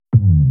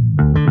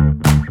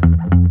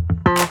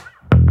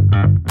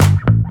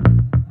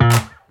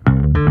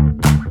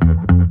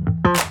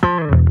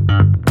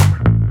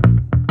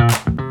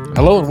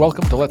Hello and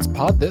welcome to Let's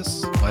Pod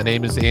This. My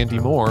name is Andy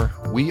Moore.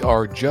 We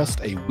are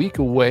just a week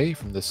away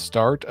from the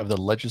start of the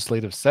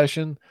legislative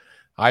session.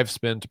 I've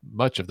spent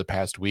much of the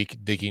past week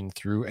digging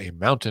through a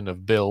mountain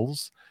of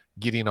bills,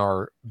 getting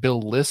our bill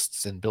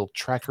lists and bill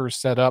trackers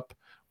set up,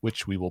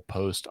 which we will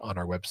post on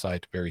our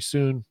website very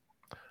soon.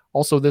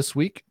 Also this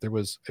week, there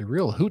was a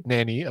real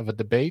hootenanny of a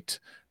debate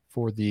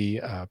for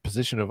the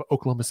position of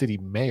Oklahoma City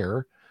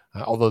mayor,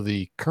 although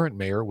the current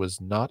mayor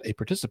was not a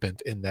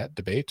participant in that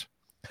debate.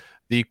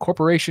 The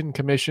Corporation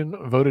Commission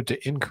voted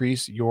to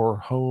increase your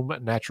home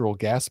natural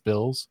gas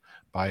bills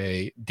by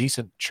a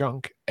decent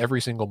chunk every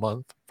single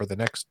month for the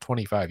next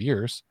 25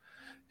 years.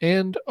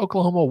 And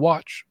Oklahoma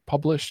Watch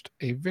published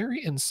a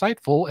very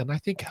insightful and I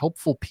think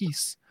helpful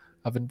piece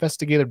of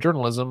investigative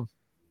journalism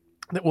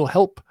that will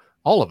help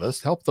all of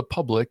us, help the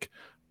public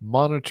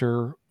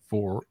monitor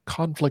for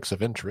conflicts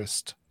of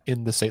interest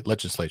in the state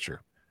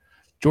legislature.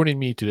 Joining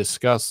me to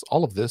discuss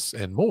all of this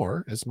and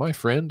more is my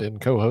friend and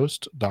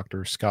co-host,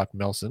 Dr. Scott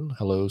Melson.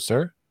 Hello,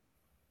 sir.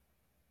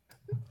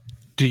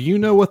 Do you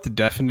know what the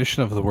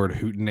definition of the word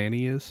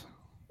hootenanny is?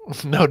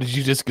 No, did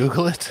you just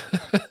Google it?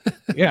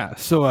 Yeah,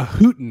 so a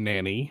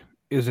hootenanny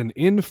is an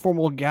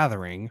informal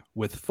gathering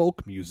with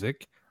folk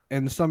music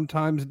and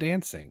sometimes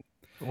dancing.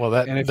 Well,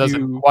 that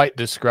doesn't quite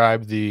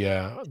describe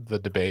the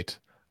debate.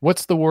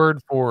 What's the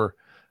word for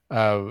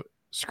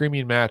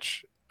screaming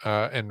match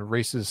and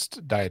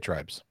racist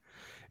diatribes?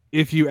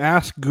 If you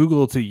ask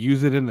Google to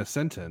use it in a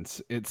sentence,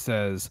 it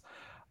says,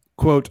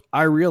 quote,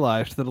 "I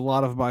realized that a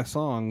lot of my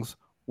songs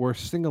were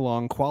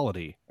sing-along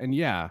quality. And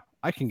yeah,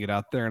 I can get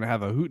out there and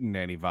have a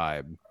hootenanny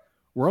vibe.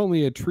 We're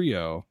only a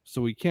trio,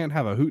 so we can't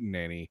have a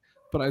hootenanny,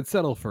 but I'd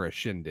settle for a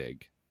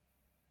shindig."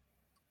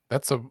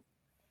 That's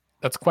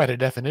quite a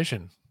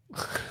definition.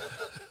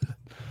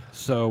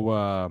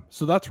 So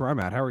that's where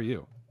I'm at. How are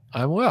you?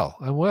 I'm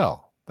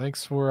well.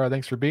 Thanks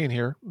for being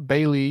here.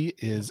 Bailey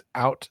is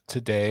out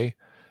today.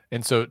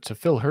 And so to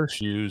fill her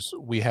shoes,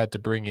 we had to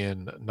bring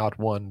in not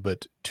one,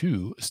 but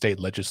two state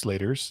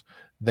legislators.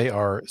 They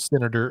are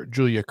Senator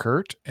Julia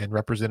Kurt and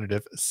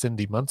Representative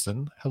Cindy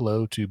Munson.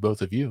 Hello to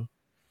both of you.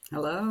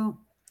 Hello.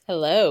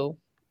 Hello.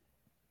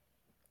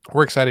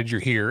 We're excited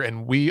you're here,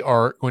 and we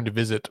are going to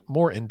visit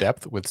more in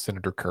depth with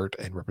Senator Kurt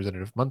and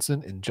Representative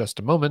Munson in just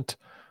a moment.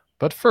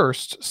 But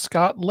first,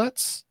 Scott,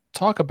 let's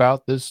talk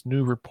about this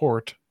new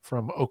report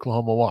from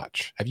Oklahoma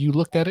Watch. Have you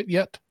looked at it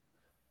yet?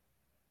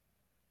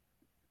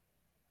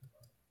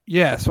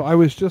 Yeah, so I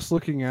was just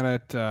looking at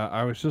it.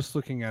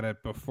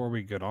 Before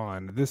we get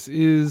on. This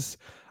is,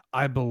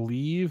 I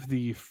believe,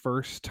 the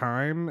first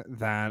time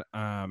that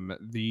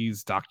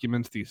these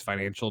documents, these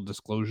financial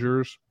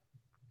disclosures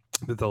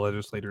that the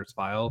legislators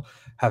file,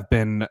 have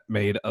been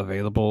made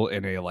available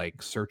in a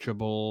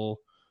searchable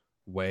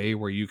way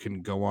where you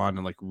can go on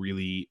and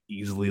really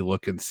easily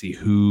look and see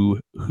who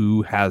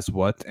has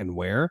what and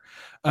where.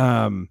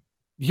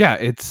 Yeah,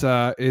 it's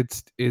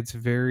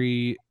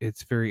very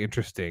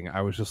interesting.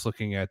 I was just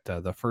looking at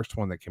the first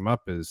one that came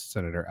up is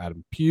Senator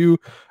Adam Pugh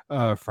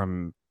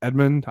from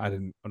Edmond.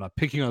 I'm not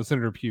picking on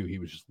Senator Pugh. He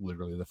was just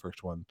literally the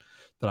first one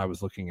that I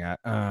was looking at.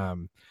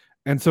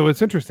 And so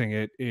it's interesting.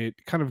 It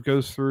kind of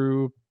goes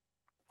through.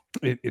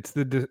 It's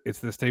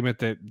the statement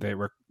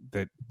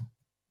that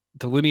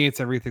delineates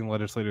everything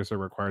legislators are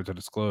required to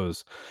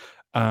disclose.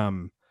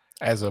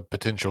 As a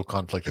potential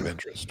conflict of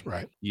interest,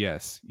 right?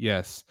 Yes.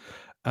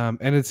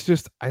 And it's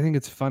just, I think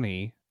it's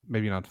funny,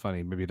 maybe not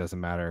funny, maybe it doesn't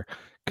matter,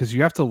 because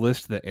you have to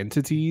list the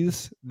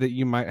entities that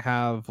you might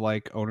have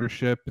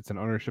ownership. It's an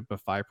ownership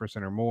of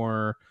 5% or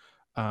more,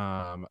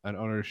 an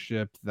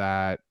ownership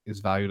that is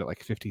valued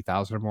at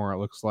 50,000 or more. It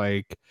looks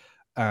like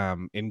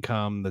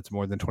income that's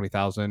more than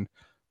 20,000.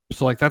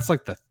 So that's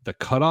the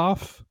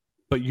cutoff,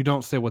 but you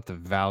don't say what the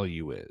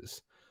value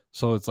is.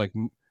 So it's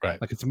right.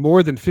 It's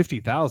more than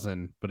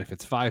 50,000, but if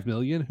it's 5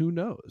 million, who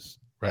knows?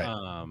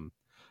 Right.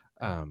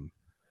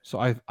 So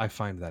I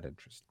find that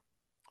interesting.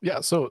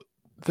 Yeah. So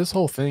this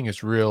whole thing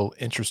is real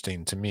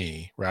interesting to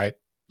me, right?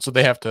 So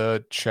they have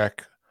to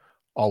check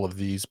all of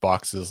these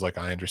boxes.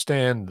 I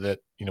understand that,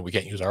 we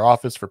can't use our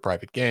office for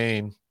private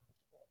gain,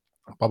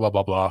 blah, blah,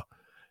 blah, blah.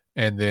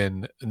 And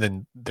then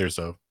there's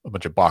a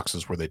bunch of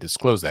boxes where they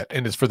disclose that.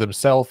 And it's for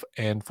themselves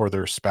and for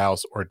their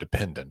spouse or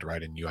dependent,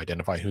 right? And you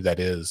identify who that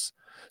is.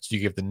 So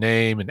you give the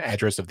name and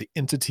address of the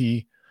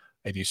entity,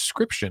 a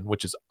description,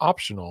 which is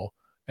optional,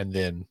 and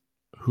then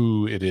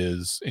who it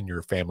is in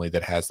your family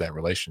that has that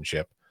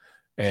relationship.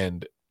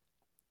 And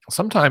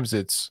sometimes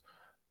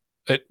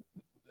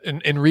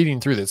in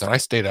reading through this, and I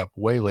stayed up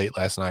way late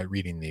last night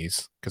reading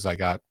these because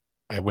I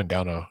went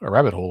down a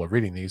rabbit hole of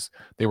reading these.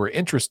 They were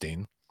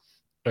interesting,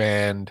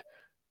 and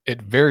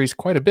it varies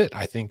quite a bit,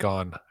 I think,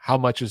 on how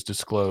much is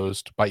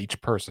disclosed by each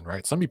person,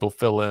 right? Some people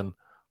fill in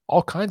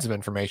all kinds of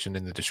information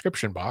in the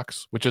description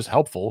box, which is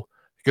helpful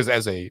because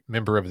as a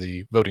member of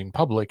the voting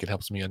public, it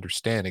helps me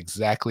understand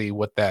exactly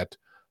what that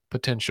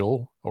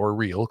potential or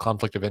real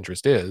conflict of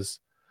interest is.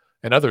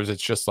 And others,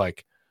 it's just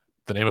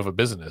the name of a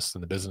business,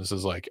 and the business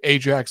is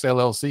Ajax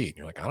LLC. And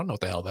you're I don't know what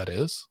the hell that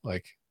is.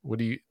 What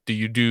do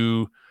you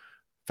do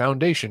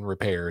foundation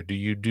repair? Do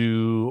you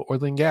do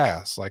oil and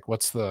gas? Like,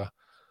 what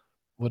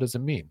does it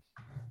mean?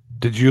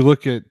 Did you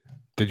look at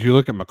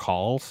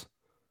McCall's?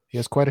 He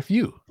has quite a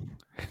few.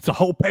 It's a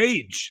whole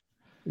page.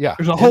 Yeah.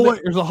 There's a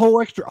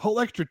whole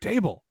extra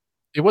table.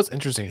 It was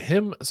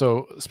interesting.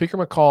 So Speaker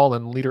McCall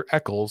and Leader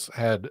Eccles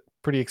had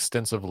pretty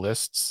extensive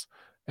lists,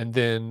 and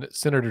then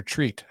Senator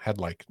Treat had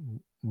like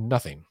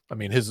nothing. I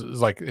mean,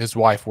 his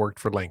wife worked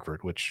for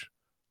Langford, which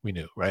we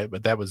knew, right?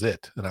 But that was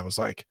it. And I was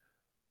like,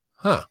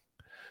 huh.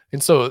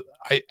 And so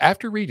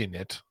after reading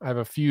it, I have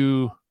a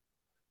few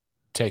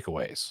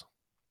takeaways,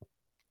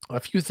 a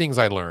few things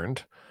I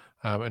learned,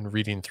 and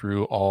reading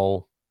through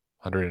all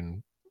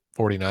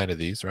 149 of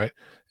these, right,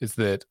 is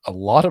that a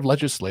lot of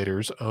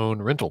legislators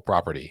own rental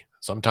property.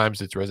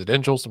 Sometimes it's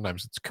residential,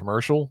 sometimes it's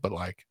commercial, but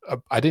like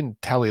I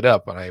didn't tally it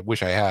up, and I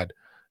wish I had.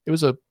 It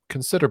was a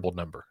considerable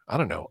number. I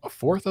don't know, a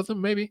fourth of them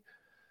maybe.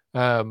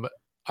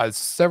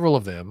 Several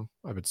of them,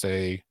 I would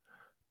say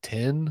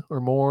 10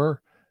 or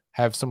more,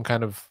 have some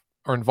kind of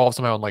are involved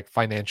somehow in like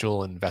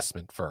financial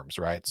investment firms,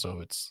 right?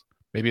 So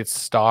maybe it's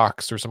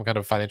stocks or some kind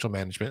of financial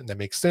management, and that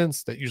makes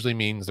sense. That usually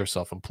means they're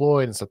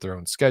self-employed and set their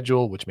own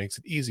schedule, which makes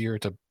it easier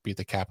to be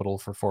the capital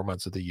for 4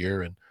 months of the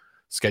year and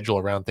schedule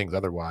around things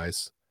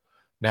otherwise.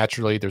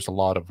 Naturally, there's a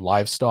lot of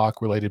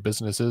livestock related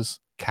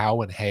businesses,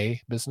 cow and hay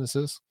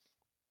businesses.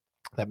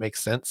 That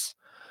makes sense.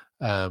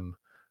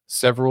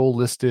 Several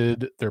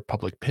listed their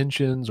public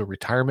pensions or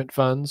retirement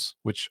funds,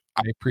 which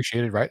I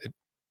appreciated, right?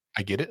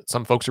 I get it.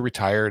 Some folks are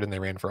retired and they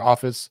ran for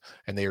office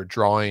and they are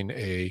drawing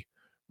a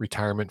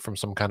retirement from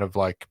some kind of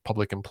like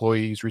public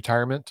employees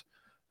retirement.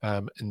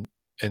 And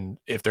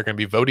if they're going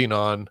to be voting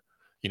on,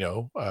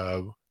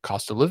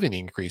 cost of living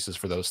increases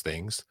for those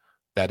things,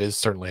 that is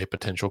certainly a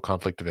potential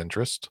conflict of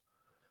interest.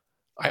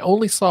 I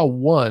only saw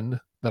one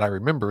that I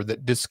remember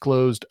that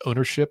disclosed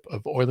ownership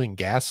of oil and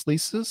gas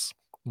leases.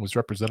 It was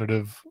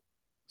Representative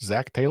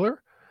Zach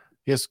Taylor.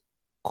 He has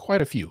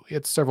quite a few. He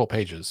had several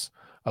pages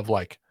of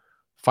like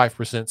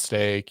 5%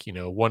 stake,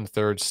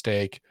 1/3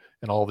 stake,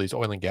 and all these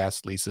oil and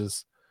gas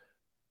leases.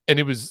 And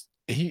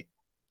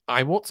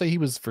I won't say he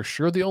was for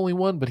sure the only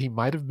one, but he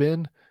might have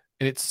been.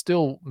 And it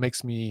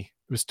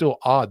was still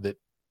odd that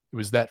it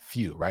was that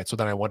few, right? So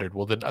then I wondered,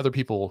 well, then other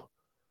people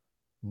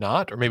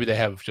not, or maybe they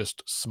have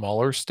just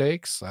smaller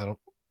stakes.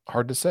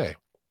 Hard to say.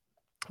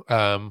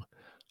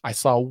 I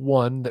saw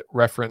one that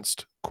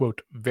referenced,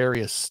 quote,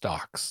 various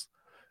stocks.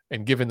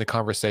 And given the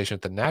conversation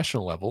at the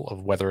national level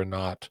of whether or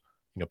not,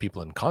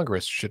 people in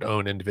Congress should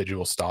own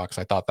individual stocks,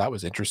 I thought that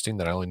was interesting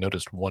that I only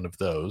noticed one of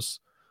those,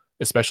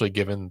 especially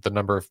given the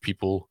number of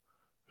people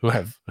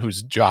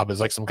whose job is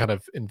like some kind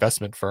of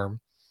investment firm.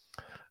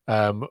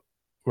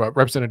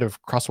 Representative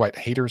Crosswhite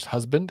Hayter's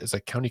husband is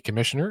a county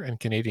commissioner in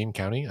Canadian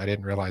County. I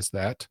didn't realize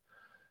that.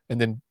 And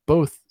then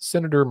both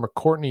Senator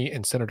McCourtney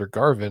and Senator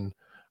Garvin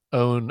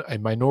own a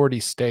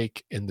minority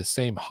stake in the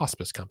same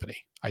hospice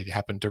company. I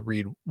happened to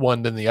read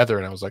one then the other,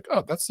 and I was like,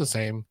 oh, that's the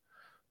same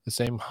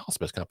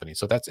hospice company.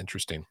 So that's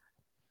interesting.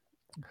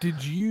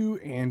 Did you,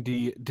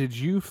 Andy,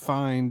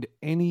 find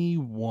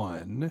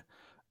anyone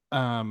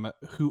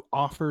who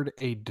offered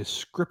a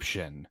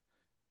description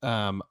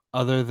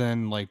other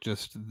than like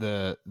just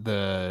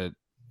the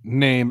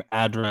name,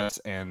 address,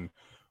 and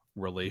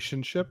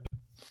relationship?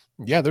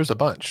 Yeah, there's a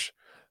bunch.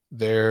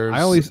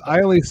 I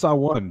only saw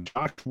one.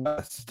 Josh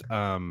West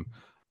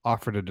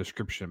offered a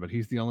description, but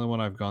he's the only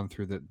one I've gone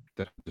through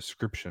that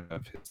description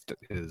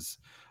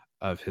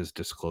of his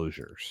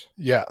disclosures.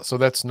 Yeah, so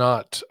that's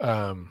not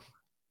the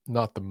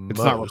most. It's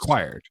not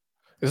required.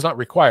 It's not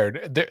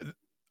required.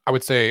 I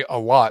would say a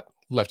lot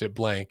left it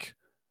blank.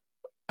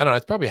 I don't know.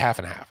 It's probably half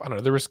and half. I don't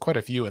know. There was quite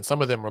a few, and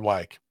some of them were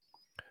like,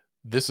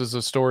 this is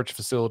a storage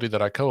facility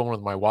that I co-own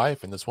with my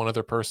wife and this one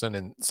other person,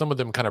 and some of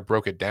them kind of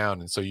broke it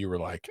down. And so you were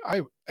like,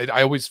 I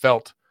always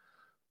felt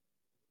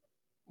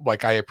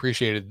like I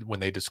appreciated when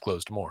they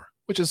disclosed more,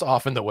 which is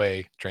often the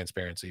way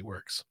transparency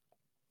works.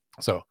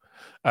 So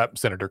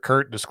Senator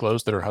Kurt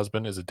disclosed that her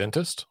husband is a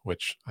dentist,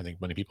 which I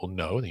think many people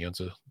know. He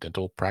owns a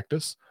dental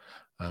practice.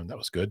 That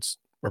was good.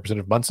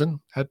 Representative Munson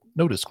had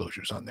no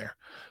disclosures on there.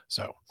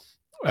 So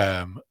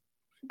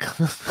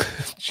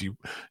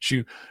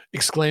she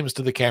exclaims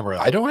to the camera,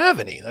 I don't have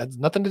any. That's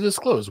nothing to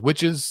disclose,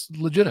 which is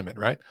legitimate,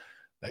 right?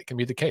 That can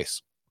be the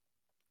case.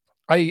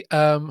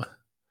 And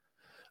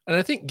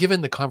I think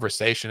given the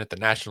conversation at the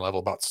national level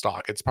about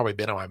stock, it's probably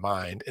been on my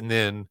mind. And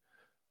then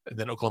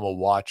Oklahoma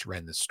Watch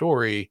ran the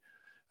story.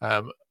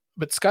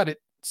 But Scott,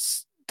 it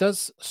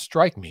does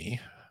strike me,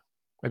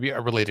 maybe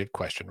a related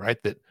question,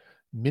 right? That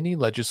many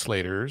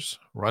legislators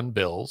run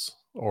bills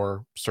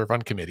or serve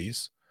on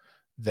committees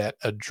that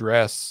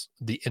address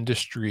the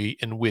industry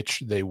in which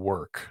they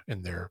work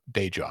in their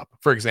day job.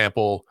 For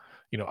example,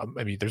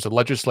 there's a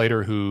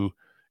legislator who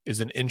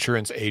is an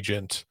insurance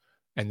agent,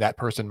 and that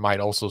person might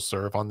also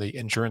serve on the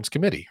insurance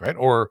committee, right?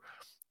 Or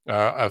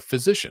a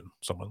physician,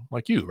 someone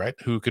like you, right,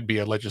 who could be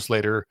a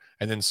legislator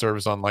and then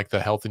serves on like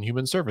the Health and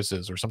Human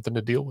Services or something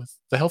to deal with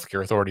the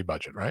Healthcare Authority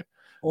budget, right?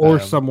 Or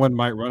someone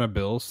might run a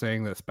bill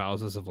saying that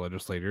spouses of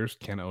legislators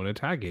can own a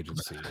tag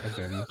agency, and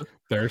then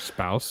their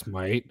spouse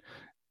might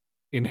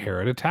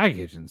inherit a tag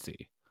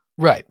agency.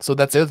 Right. So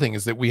that's the other thing,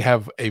 is that we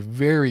have a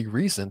very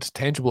recent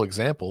tangible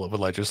example of a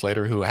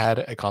legislator who had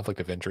a conflict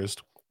of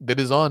interest that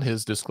is on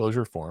his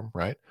disclosure form,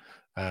 right?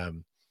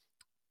 Um,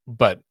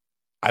 but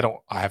I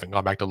haven't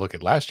gone back to look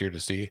at last year to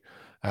see.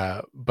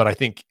 But I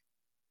think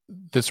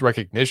this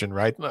recognition,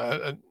 right?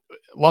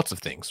 Lots of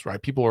things,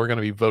 right? People are going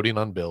to be voting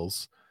on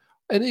bills,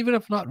 and even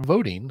if not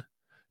voting,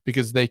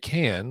 because they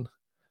can,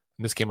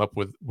 and this came up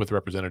with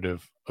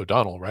Representative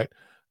O'Donnell, right?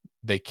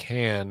 They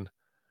can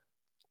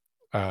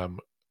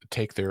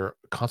take their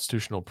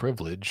constitutional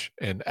privilege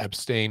and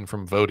abstain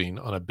from voting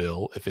on a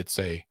bill if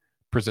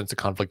presents a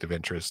conflict of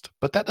interest.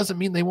 But that doesn't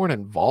mean they weren't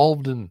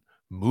involved in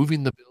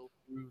moving the bill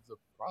through the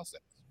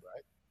process,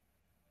 right?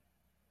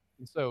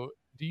 And so,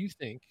 do you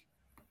think,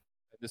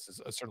 and this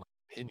is a certain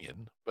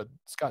opinion, but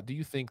Scott, do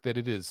you think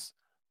that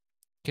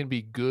can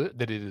be good,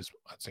 that it is,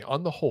 I'd say,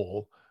 on the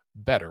whole,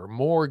 better,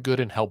 more good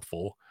and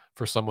helpful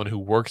for someone who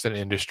works in an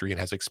industry and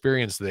has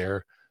experience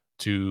there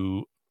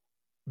to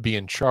be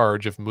in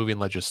charge of moving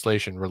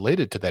legislation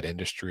related to that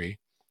industry?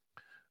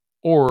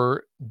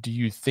 Or do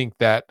you think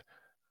that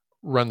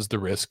runs the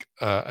risk,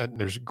 and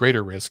there's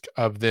greater risk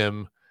of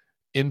them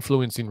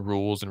influencing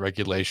rules and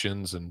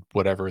regulations and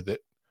whatever that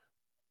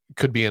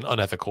could be in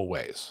unethical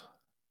ways?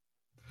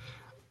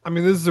 I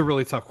mean, this is a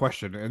really tough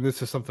question, and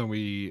this is something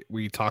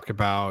we talk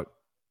about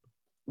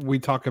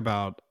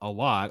a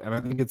lot, and I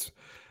think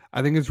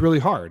it's really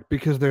hard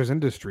because there's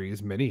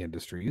many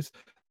industries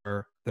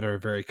that are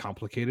very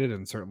complicated,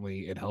 and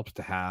certainly it helps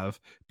to have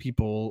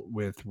people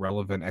with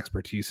relevant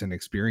expertise and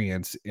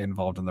experience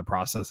involved in the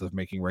process of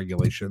making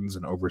regulations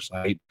and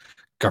oversight,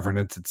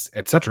 governance,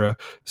 etc.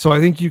 So I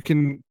think you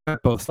can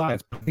at both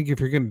sides. But I think if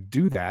you're going to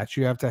do that,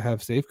 you have to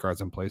have safeguards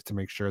in place to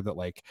make sure that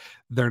like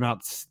they're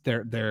not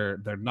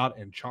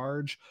in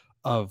charge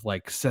of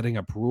like setting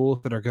up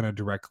rules that are going to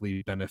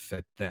directly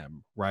benefit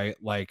them, right?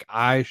 Like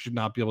I should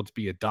not be able to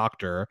be a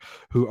doctor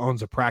who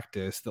owns a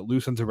practice that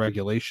loosens a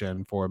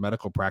regulation for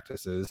medical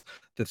practices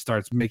that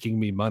starts making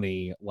me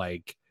money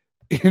like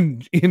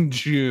in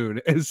June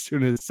as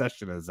soon as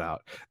session is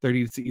out. There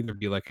needs to either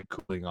be like a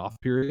cooling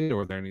off period,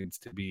 or there needs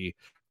to be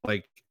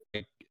like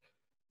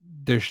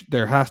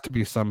there has to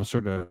be some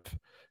sort of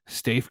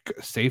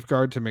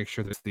safeguard to make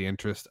sure that's the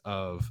interest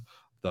of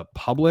the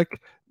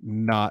public,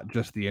 not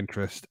just the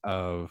interest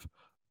of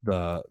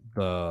the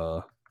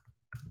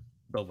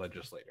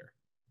legislator.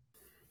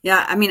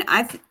 Yeah, I mean,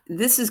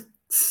 this is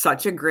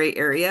such a gray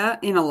area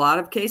in a lot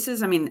of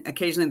cases. I mean,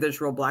 occasionally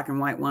there's real black and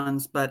white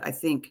ones, but I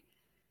think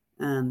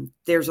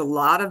there's a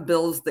lot of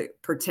bills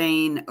that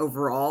pertain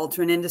overall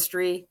to an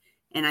industry,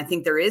 and I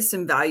think there is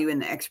some value in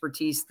the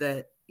expertise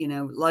that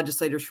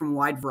legislators from a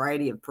wide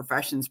variety of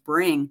professions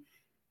bring.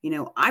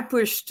 I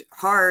pushed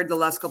hard the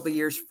last couple of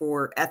years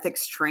for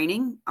ethics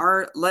training.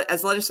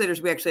 As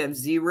legislators, we actually have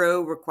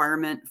zero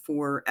requirement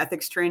for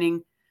ethics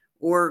training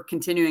or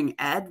continuing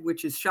ed,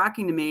 which is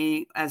shocking to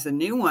me. As a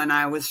new one,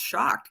 I was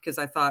shocked because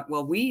I thought,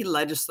 well, we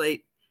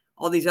legislate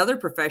all these other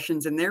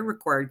professions and they're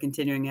required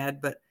continuing ed,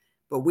 but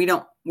we're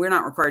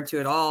not required to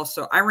at all.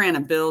 So I ran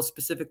a bill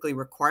specifically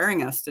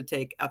requiring us to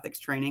take ethics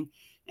training,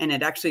 and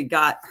it actually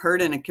got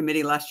heard in a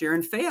committee last year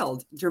and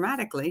failed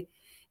dramatically.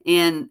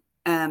 And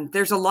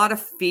there's a lot of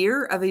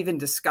fear of even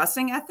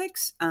discussing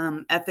ethics.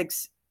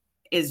 Ethics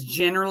is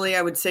generally,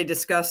 I would say,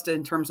 discussed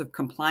in terms of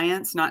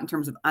compliance, not in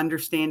terms of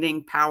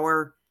understanding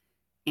power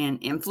and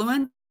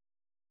influence.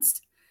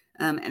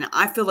 And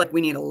I feel like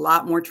we need a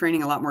lot more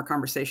training, a lot more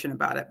conversation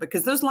about it,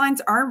 because those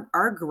lines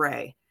are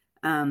gray.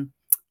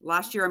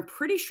 Last year, I'm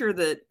pretty sure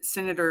that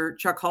Senator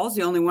Chuck Hall is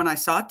the only one I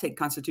saw take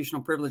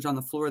constitutional privilege on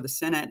the floor of the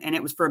Senate, and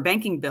it was for a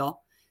banking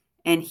bill.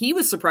 And he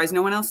was surprised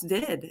no one else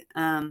did.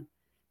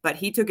 But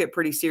he took it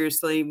pretty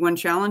seriously. One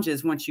challenge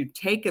is once you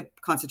take a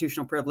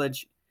constitutional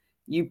privilege,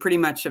 you pretty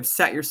much have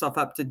set yourself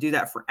up to do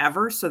that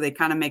forever. So they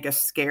kind of make us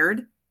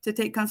scared to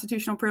take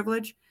constitutional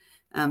privilege.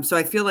 So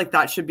I feel like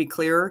that should be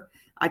clearer.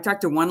 I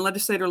talked to one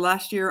legislator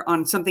last year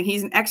on something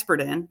he's an expert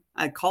in.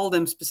 I called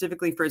him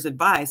specifically for his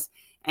advice,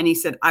 and he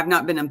said, I've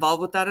not been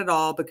involved with that at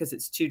all because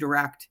it's too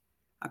direct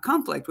a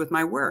conflict with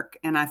my work.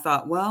 And I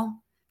thought,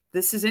 well,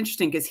 this is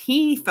interesting, because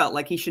he felt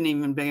like he shouldn't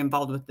even be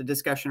involved with the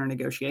discussion or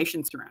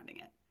negotiation surrounding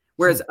it.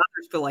 Whereas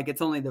others feel like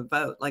it's only the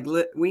vote. Like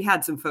we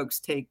had some folks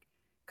take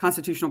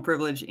constitutional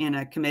privilege in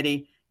a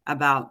committee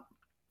about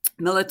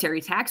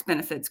military tax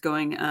benefits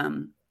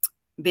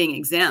being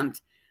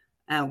exempt.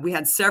 We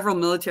had several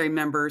military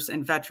members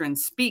and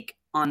veterans speak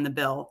on the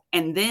bill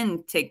and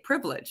then take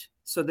privilege.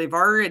 So they've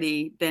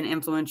already been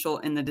influential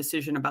in the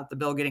decision about the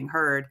bill getting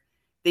heard.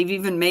 They've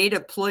even made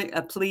a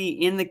plea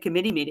in the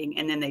committee meeting,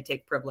 and then they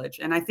take privilege.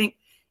 And I think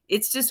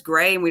it's just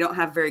gray, and we don't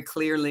have very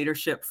clear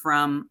leadership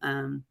from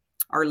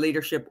our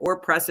leadership or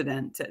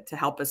precedent to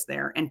help us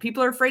there. And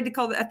people are afraid to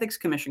call the ethics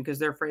commission because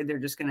they're afraid they're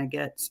just going to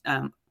get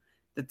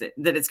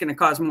that it's going to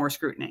cause more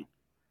scrutiny.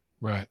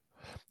 Right.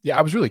 Yeah.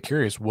 I was really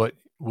curious what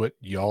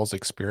y'all's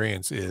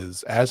experience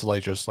is as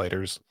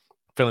legislators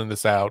filling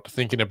this out,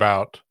 thinking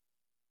about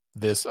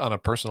this on a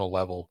personal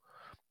level.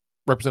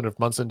 Representative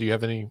Munson, do you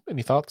have any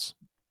thoughts?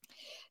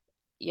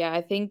 Yeah,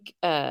 I think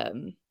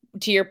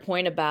to your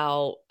point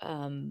about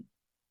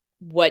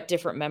what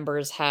different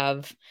members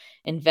have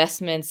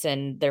investments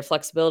and their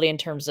flexibility in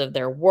terms of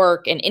their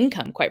work and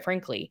income, quite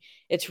frankly,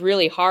 it's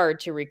really hard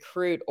to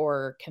recruit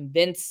or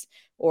convince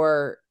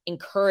or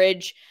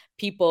encourage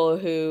people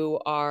who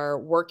are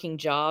working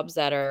jobs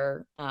that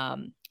are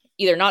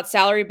either not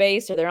salary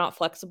based or they're not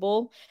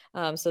flexible,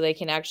 so they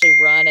can actually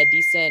run a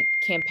decent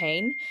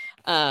campaign.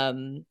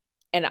 And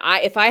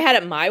if I had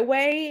it my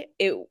way,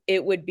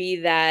 it would be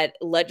that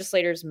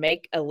legislators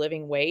make a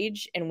living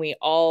wage and we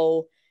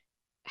all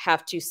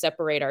have to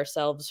separate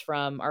ourselves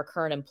from our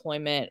current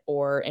employment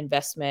or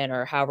investment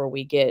or however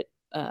we get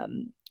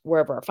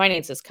wherever our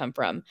finances come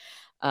from.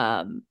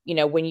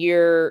 When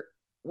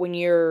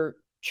you're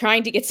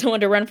trying to get someone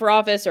to run for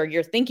office, or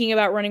you're thinking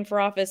about running for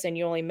office and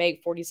you only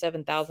make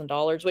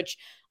 $47,000, which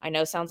I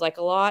know sounds like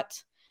a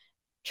lot,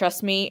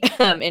 trust me,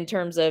 in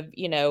terms of,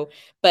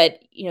 but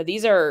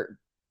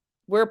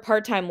we're a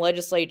part-time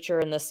legislature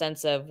in the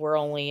sense of we're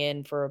only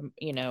in for,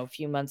 a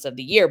few months of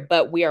the year,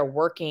 but we are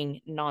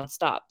working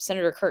nonstop.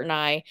 Senator Kurt and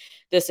I,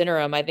 this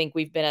interim, I think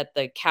we've been at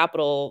the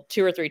Capitol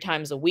 2 or 3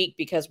 times a week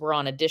because we're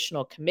on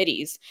additional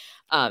committees.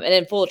 And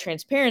in full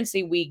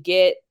transparency, we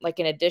get like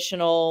an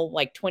additional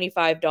like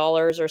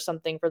 $25 or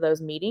something for those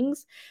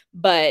meetings,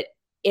 but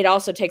it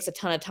also takes a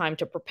ton of time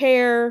to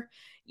prepare,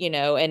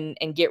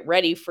 and get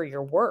ready for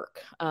your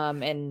work.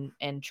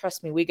 And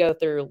trust me, we go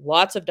through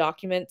lots of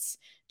documents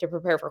to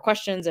prepare for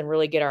questions and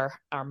really get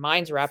our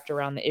minds wrapped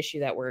around the issue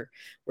that we're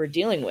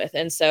dealing with.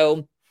 And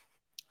so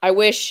I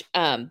wish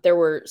there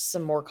were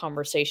some more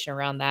conversation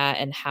around that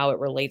and how it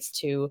relates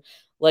to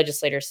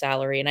legislator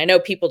salary. And I know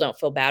people don't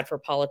feel bad for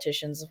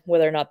politicians,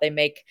 whether or not they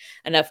make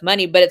enough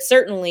money, but it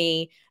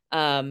certainly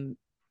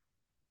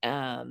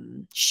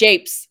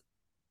shapes,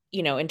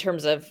 in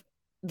terms of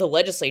the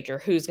legislature,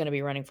 who's going to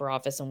be running for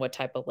office and what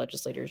type of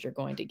legislators you're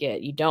going to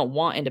get. You don't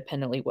want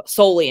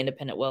solely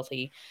independent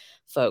wealthy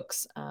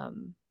folks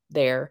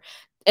there.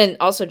 And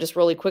also, just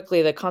really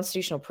quickly, the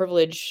constitutional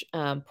privilege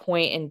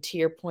point, and to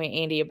your point,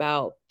 Andy,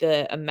 about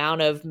the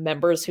amount of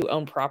members who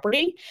own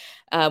property.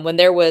 When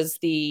there was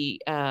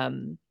the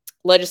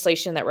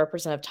legislation that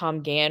Representative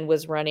Tom Gann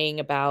was running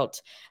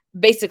about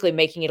basically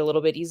making it a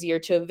little bit easier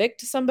to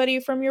evict somebody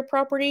from your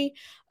property,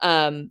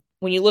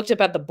 when you looked up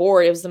at the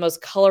board, it was the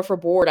most colorful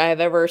board I have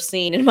ever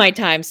seen in my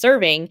time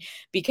serving,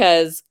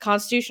 because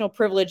constitutional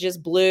privilege is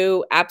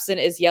blue,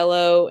 absent is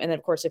yellow, and then,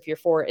 of course, if you're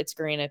for it, it's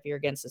green. If you're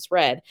against, it's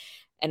red.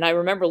 And I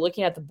remember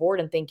looking at the board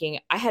and thinking,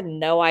 I had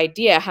no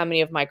idea how many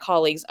of my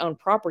colleagues own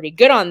property.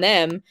 Good on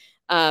them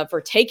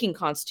for taking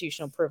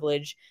constitutional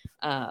privilege.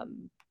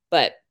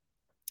 But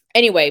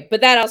anyway,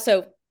 but that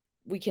also,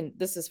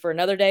 this is for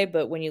another day,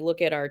 but when you look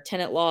at our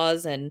tenant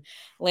laws and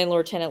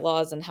landlord tenant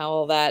laws and how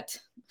all that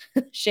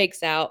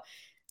shakes out,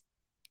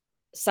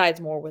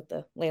 sides more with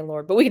the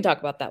landlord, but we can talk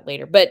about that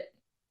later. But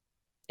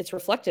it's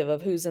reflective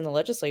of who's in the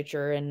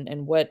legislature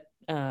and what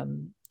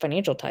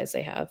financial ties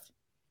they have.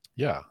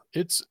 Yeah,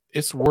 it's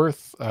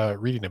worth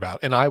reading about.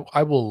 And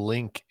I will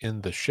link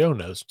in the show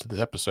notes to this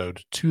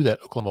episode to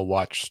that Oklahoma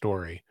Watch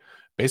story.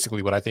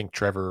 Basically, what I think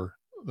Trevor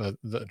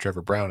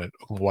Brown at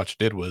Oklahoma Watch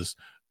did was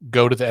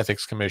go to the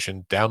Ethics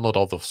Commission, download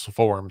all the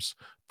forms,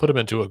 put them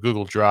into a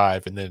Google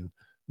Drive, and then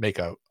make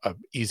a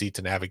easy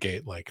to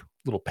navigate like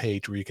little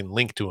page where you can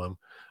link to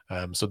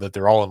them, so that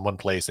they're all in one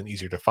place and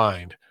easier to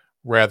find,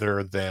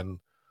 rather than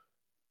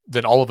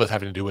all of us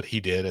having to do what he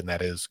did, and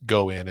that is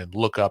go in and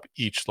look up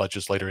each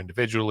legislator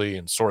individually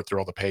and sort through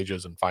all the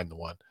pages and find the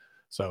one.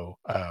 So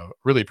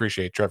really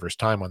appreciate Trevor's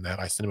time on that.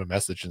 I sent him a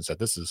message and said,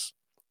 this is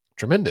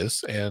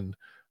tremendous and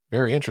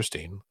very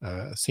interesting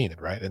seeing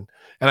it, right? And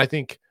I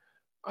think,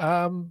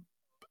 I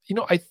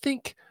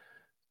think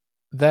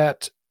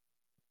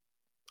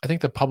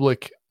the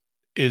public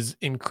is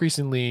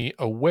increasingly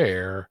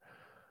aware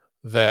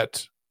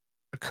that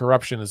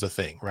corruption is a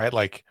thing, right?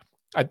 Like,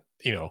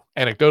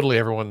 anecdotally,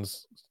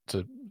 everyone's,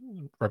 to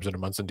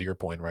Representative Munson, to your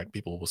point, right?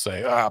 People will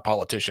say,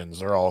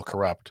 politicians are all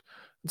corrupt.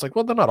 It's like,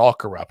 well, they're not all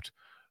corrupt,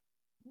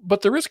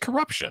 but there is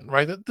corruption,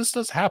 right? This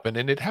does happen,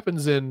 and it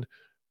happens in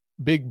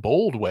big,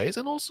 bold ways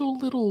and also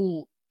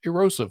little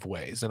erosive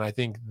ways. And I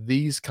think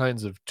these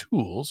kinds of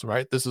tools,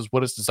 right? This is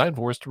what it's designed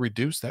for, is to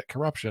reduce that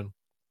corruption.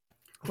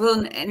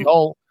 Well, and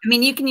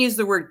you can use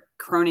the word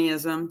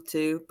cronyism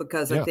too,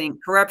 because I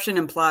think corruption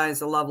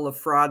implies a level of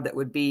fraud that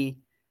would be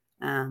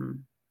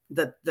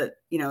that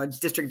a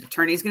district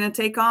attorney is going to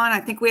take on. I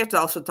think we have to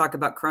also talk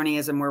about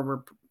cronyism where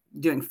we're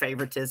doing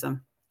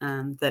favoritism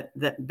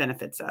that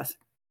benefits us.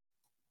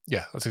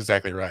 Yeah, that's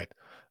exactly right.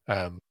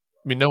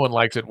 No one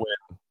likes it when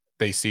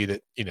they see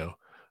that,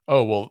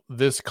 oh, well,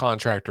 this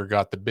contractor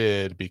got the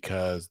bid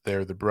because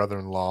they're the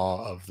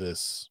brother-in-law of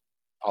this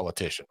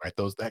politician, right?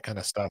 That kind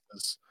of stuff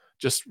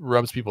just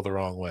rubs people the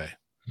wrong way.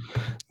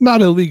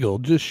 Not illegal,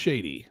 just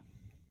shady.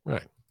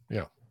 Right.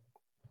 Yeah.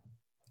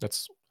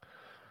 That's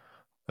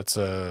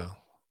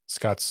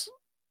Scott's.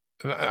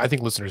 I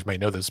think listeners may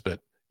know this,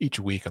 but each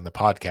week on the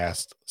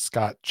podcast,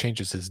 Scott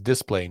changes his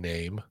display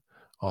name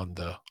on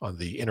the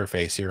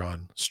interface here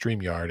on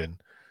StreamYard,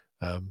 and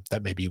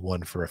That may be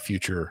one for a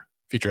future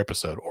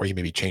episode, or you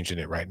may be changing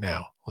it right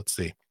now. Let's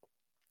see.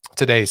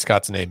 Today,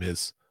 Scott's name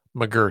is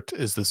McGirt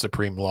is the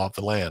supreme law of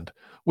the land,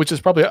 which is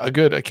probably a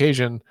good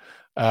occasion,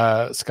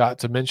 Scott,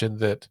 to mention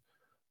that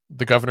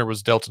the governor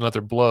was dealt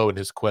another blow in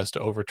his quest to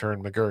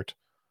overturn McGirt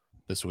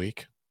this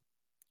week.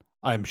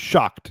 I'm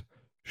shocked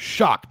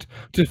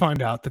to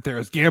find out that there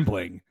is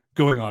gambling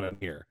going on in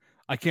here.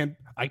 I can't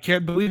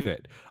believe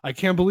it. I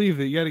can't believe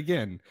that yet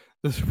again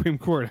the Supreme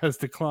Court has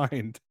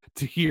declined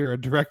to hear a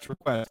direct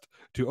request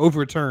to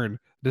overturn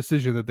a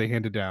decision that they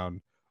handed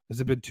down. Has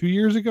it been 2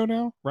 years ago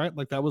now? Right?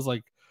 Like that was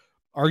like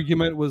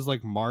argument was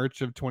like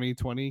March of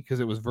 2020 because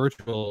it was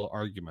virtual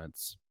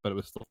arguments, but it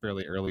was still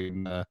fairly early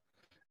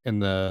in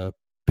the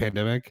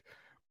pandemic.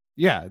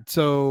 Yeah.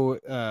 So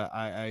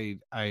I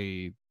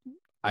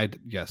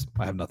yes,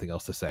 I have nothing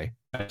else to say.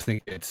 I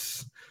think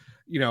it's,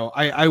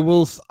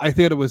 I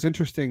think it was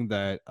interesting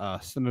that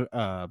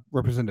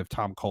Representative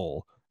Tom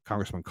Cole,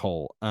 Congressman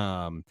Cole,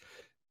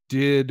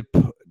 did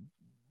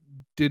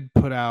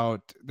put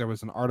out, there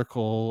was an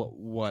article,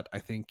 what I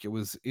think it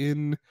was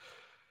in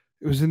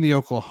the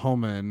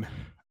Oklahoman,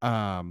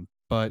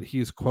 but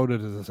he's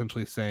quoted as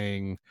essentially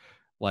saying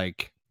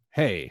like,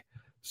 hey,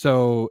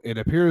 so it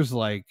appears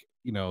like,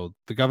 the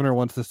governor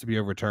wants this to be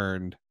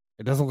overturned.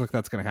 It doesn't look like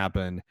that's going to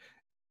happen.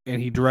 And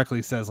he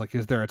directly says, like,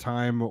 is there a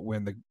time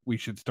when we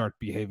should start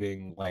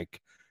behaving like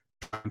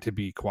trying to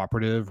be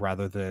cooperative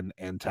rather than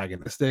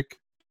antagonistic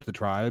to the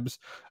tribes?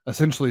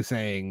 Essentially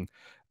saying,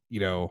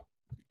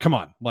 come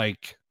on,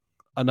 like,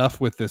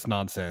 enough with this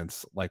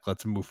nonsense. Like,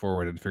 let's move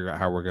forward and figure out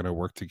how we're going to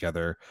work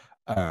together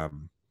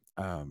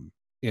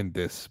in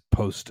this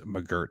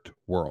post-McGirt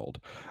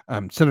world.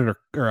 Senator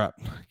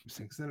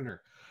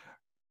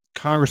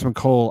Congressman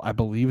Cole, I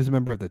believe, is a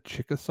member of the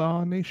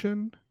Chickasaw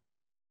Nation.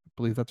 I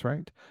believe that's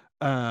right.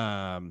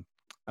 And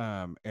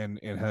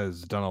it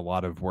has done a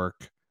lot of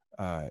work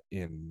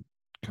in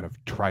kind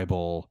of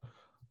tribal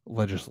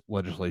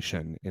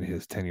legislation in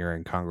his tenure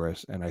in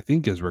Congress, and I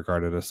think is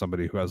regarded as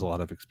somebody who has a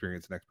lot of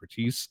experience and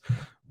expertise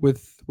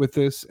with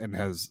this, and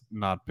has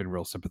not been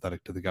real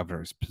sympathetic to the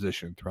governor's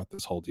position throughout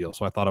this whole deal.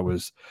 So I thought it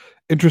was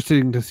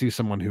interesting to see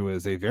someone who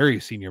is a very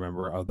senior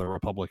member of the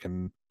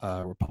Republican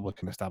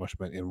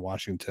establishment in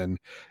Washington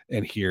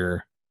and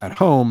here at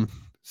home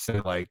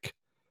say, like,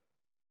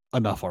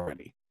 enough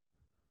already.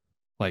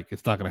 Like,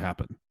 it's not going to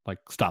happen. Like,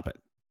 stop it.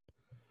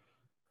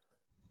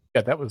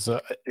 Yeah, that was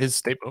his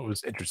statement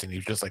was interesting. He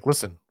was just like,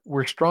 listen,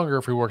 we're stronger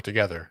if we work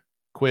together.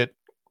 Quit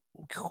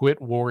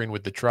warring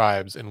with the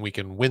tribes and we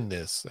can win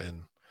this.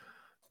 And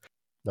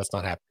that's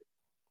not happening.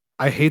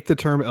 I hate the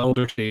term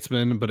elder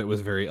statesman, but it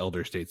was very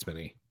elder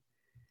statesman-y.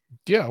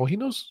 Yeah, well, he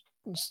knows.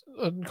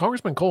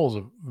 Congressman Cole is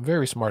a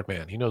very smart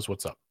man. He knows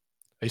what's up.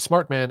 A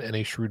smart man and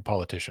a shrewd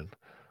politician.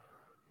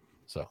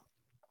 So,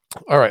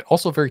 all right.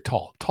 Also very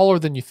tall. Taller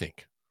than you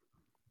think.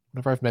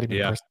 Whenever I've met him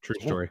in person.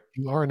 True story.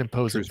 You are an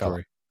imposing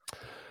story.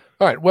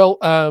 All right. Well,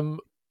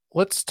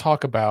 let's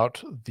talk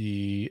about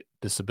the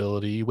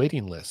disability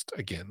waiting list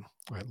again.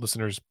 All right,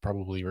 listeners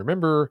probably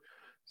remember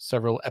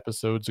several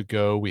episodes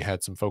ago, we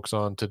had some folks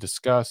on to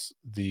discuss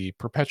the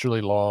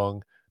perpetually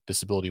long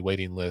disability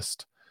waiting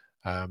list.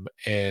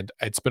 And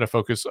it's been a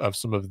focus of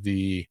some of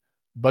the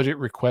budget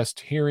request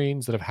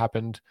hearings that have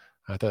happened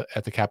at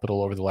the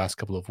Capitol over the last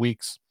couple of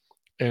weeks.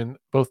 And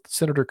both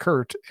Senator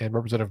Curt and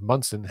Representative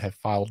Munson have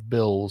filed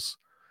bills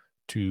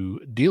to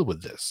deal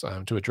with this,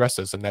 to address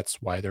this. And that's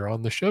why they're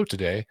on the show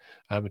today,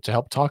 to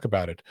help talk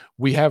about it.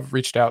 We have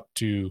reached out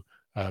to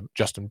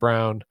Justin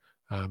Brown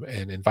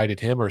and invited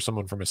him or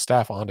someone from his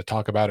staff on to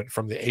talk about it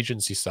from the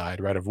agency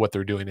side, right, of what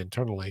they're doing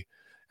internally.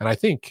 And I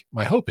think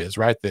my hope is,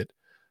 right, that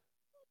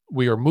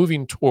we are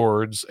moving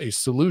towards a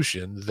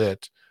solution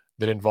that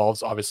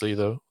involves obviously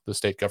the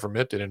state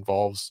government. It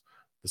involves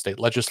the state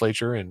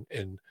legislature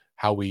and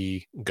how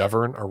we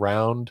govern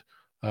around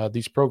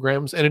these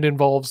programs, and it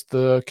involves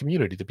the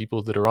community, the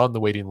people that are on the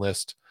waiting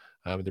list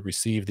that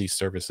receive these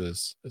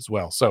services as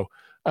well. So,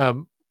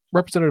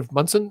 Representative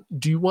Munson,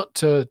 do you want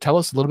to tell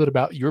us a little bit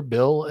about your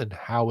bill and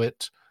how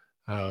it,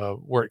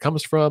 where it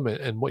comes from,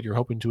 and what you're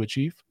hoping to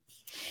achieve?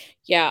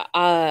 Yeah,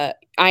 I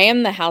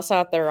am the House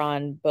author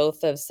on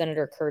both of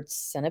Senator Curt's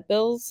Senate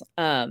bills.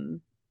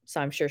 So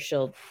I'm sure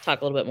she'll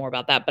talk a little bit more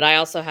about that. But I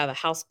also have a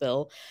House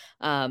bill,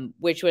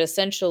 which would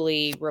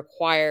essentially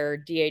require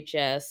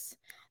DHS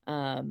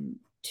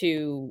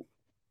to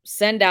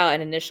send out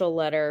an initial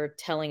letter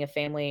telling a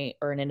family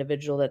or an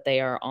individual that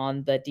they are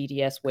on the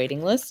DDS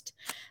waiting list.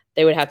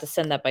 They would have to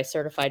send that by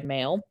certified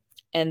mail.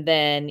 And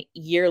then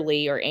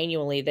yearly or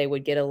annually, they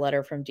would get a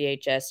letter from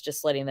DHS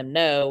just letting them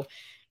know,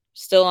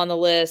 still on the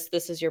list,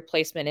 this is your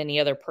placement, any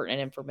other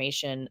pertinent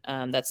information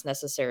that's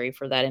necessary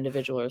for that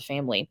individual or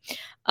family.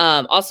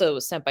 Also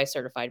sent by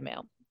certified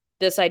mail.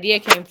 This idea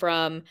came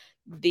from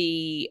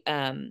the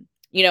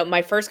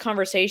my first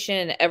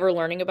conversation ever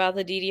learning about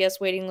the DDS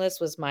waiting list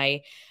was in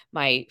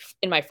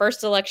my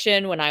first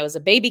election when I was a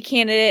baby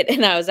candidate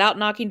and I was out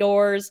knocking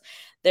doors.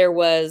 There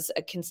was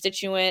a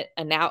constituent,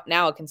 now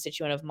a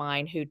constituent of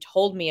mine, who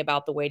told me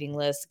about the waiting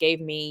list,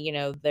 gave me,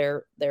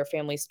 their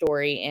family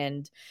story,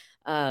 and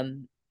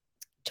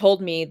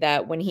told me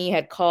that when he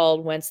had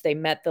called, once they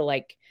met the,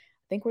 like,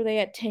 I think were they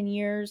at 10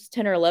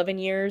 or 11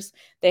 years,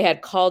 they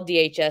had called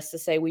DHS to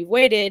say, we've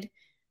waited.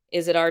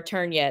 Is it our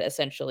turn yet?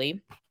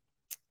 Essentially.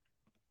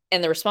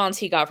 And the response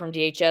he got from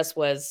DHS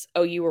was,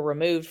 oh, you were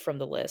removed from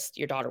the list.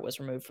 Your daughter was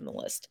removed from the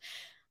list.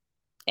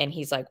 And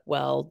he's like,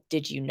 well,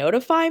 did you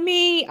notify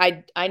me?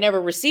 I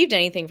never received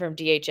anything from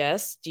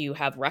DHS. Do you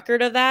have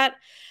record of that?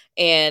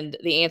 And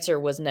the answer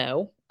was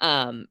no.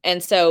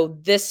 And so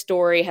this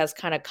story has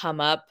kind of come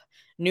up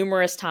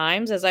numerous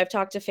times as I've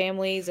talked to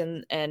families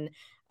and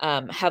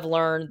have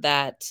learned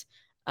that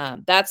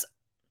that's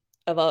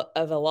of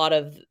a lot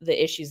of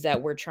the issues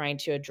that we're trying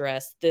to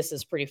address. This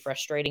is pretty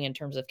frustrating in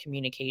terms of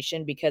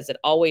communication because it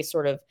always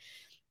sort of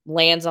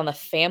lands on the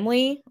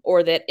family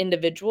or that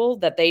individual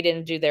that they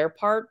didn't do their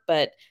part,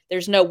 but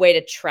there's no way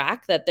to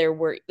track that they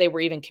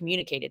were even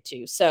communicated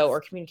to, or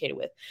communicated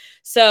with.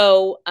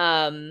 So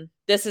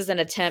this is an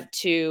attempt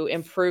to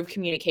improve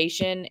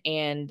communication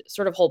and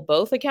sort of hold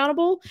both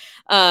accountable.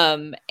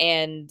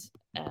 And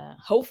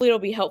hopefully it'll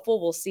be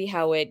helpful. We'll see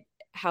how it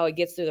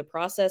gets through the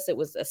process. It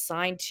was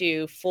assigned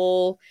to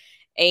full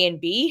A and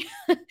B.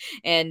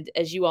 And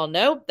as you all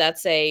know,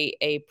 that's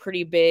a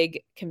pretty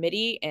big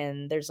committee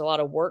and there's a lot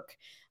of work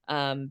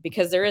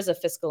because there is a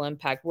fiscal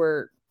impact.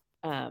 We're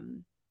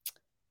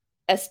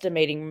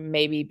estimating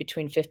maybe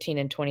between $15,000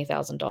 and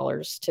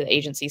 $20,000 to the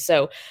agency.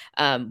 So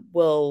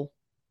I'll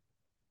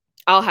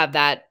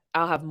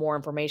have more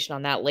information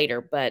on that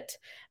later, but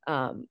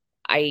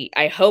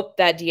I hope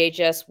that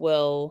DHS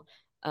will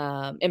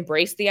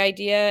embrace the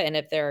idea. And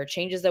if there are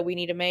changes that we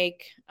need to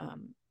make,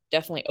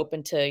 definitely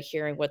open to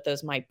hearing what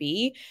those might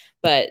be.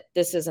 But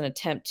this is an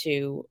attempt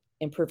to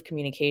improve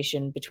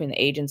communication between the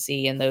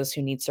agency and those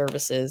who need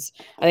services.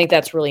 I think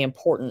that's really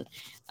important.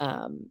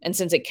 And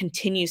since it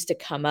continues to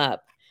come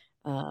up,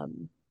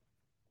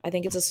 I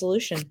think it's a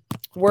solution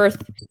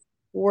worth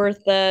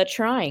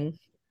trying.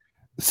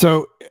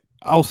 So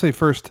I'll say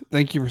first,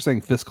 thank you for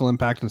saying fiscal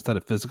impact instead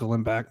of physical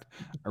impact.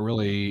 I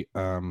really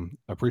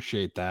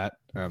appreciate that.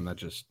 That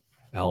just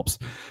helps.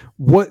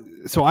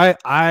 So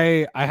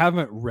I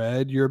haven't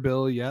read your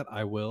bill yet.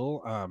 I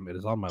will. It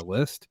is on my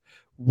list.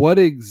 What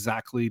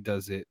exactly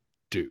does it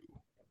do?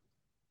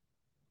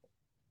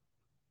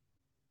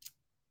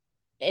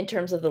 In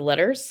terms of the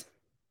letters?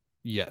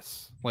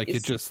 Yes.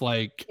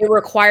 It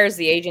requires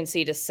the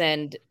agency to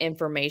send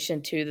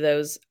information to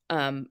those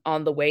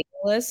on the waiting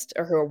list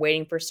or who are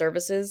waiting for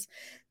services.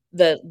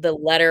 The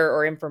letter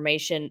or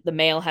information, the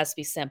mail has to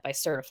be sent by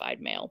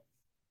certified mail.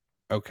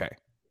 Okay.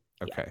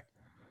 Yeah.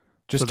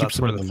 Just keeps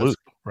them in the loop,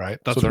 right?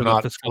 So they're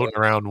not floating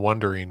around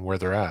wondering where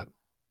they're at.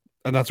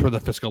 And that's where the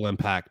fiscal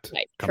impact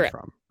comes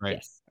from, right?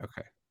 Yes.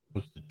 Okay.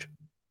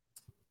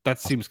 That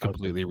seems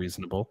completely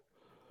reasonable.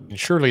 And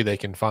surely they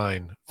can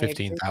find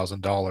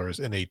 $15,000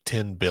 in a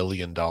 $10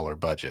 billion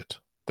budget.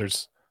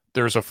 There's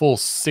a full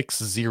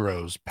 6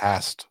 zeros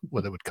past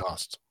what it would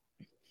cost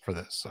for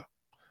this. So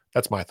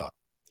that's my thought.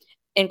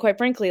 And quite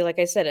frankly, like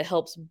I said, it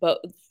helps both.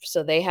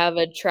 So they have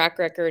a track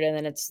record, and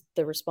then it's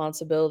the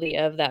responsibility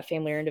of that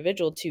family or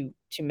individual to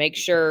make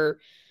sure.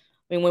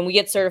 I mean, when we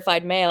get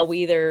certified mail,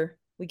 we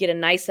get a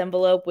nice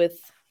envelope with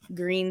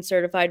green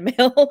certified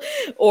mail,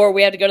 or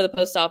we have to go to the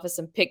post office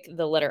and pick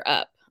the letter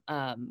up.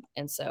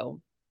 And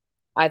so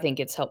I think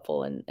it's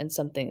helpful and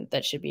something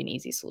that should be an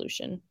easy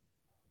solution.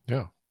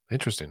 Yeah.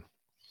 Interesting.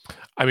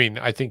 I mean,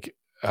 I think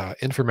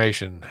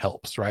information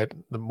helps, right?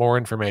 The more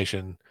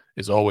information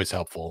is always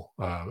helpful,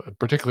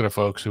 particularly to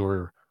folks who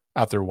are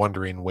out there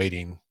wondering,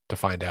 waiting to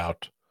find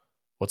out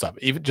what's up.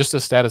 Even just a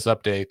status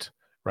update,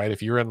 right?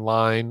 If you're in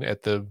line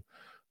at the,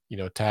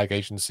 tag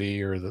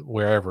agency or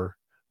wherever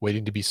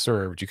waiting to be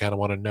served, you kind of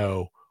want to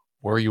know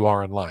where you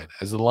are in line.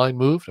 Has the line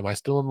moved? Am I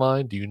still in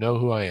line? Do you know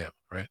who I am?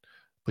 Right?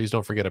 Please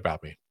don't forget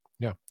about me.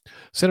 Yeah.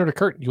 Senator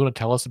Kurt, you want to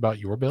tell us about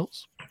your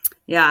bills?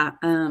 Yeah.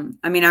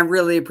 I mean, I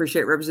really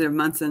appreciate Representative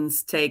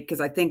Munson's take because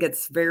I think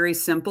it's very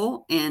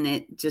simple and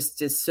it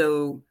just is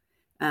so,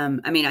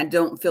 I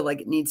don't feel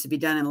like it needs to be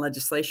done in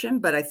legislation,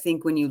 but I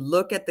think when you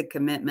look at the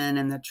commitment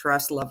and the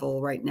trust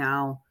level right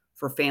now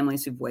for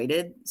families who've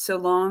waited so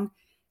long,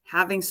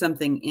 having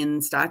something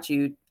in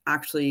statute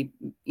actually,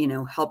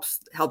 helps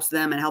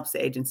them and helps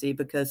the agency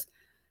because,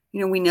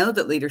 we know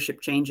that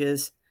leadership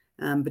changes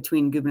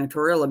between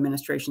gubernatorial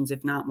administrations,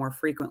 if not more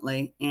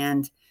frequently.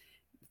 And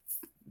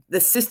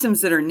the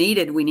systems that are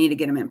needed, we need to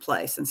get them in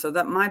place. And so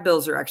that my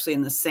bills are actually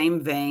in the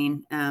same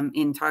vein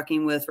in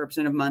talking with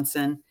Representative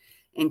Munson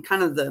and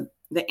kind of the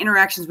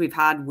interactions we've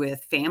had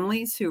with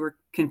families who are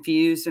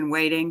confused and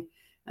waiting,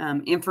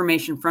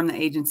 information from the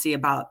agency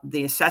about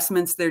the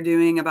assessments they're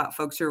doing about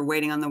folks who are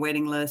waiting on the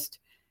waiting list,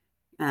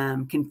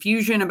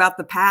 confusion about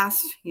the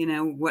past,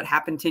 what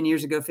happened 10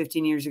 years ago,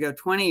 15 years ago,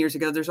 20 years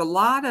ago. There's a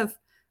lot of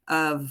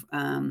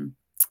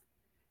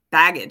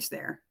baggage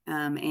there.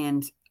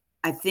 And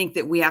I think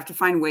that we have to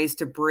find ways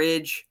to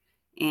bridge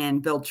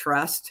and build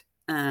trust.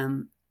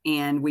 And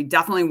we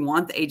definitely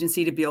want the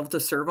agency to be able to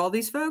serve all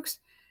these folks,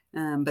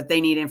 but they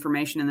need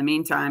information in the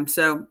meantime.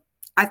 So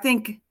I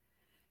think,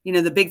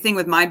 the big thing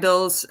with my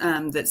bills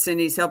that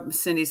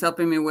Cindy's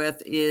helping me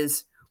with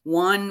is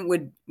one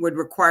would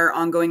require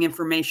ongoing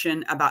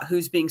information about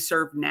who's being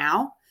served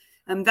now.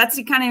 That's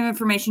the kind of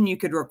information you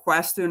could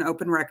request through an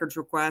open records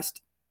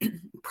request.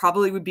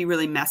 Probably would be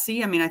really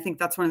messy. I mean, I think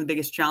that's one of the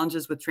biggest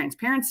challenges with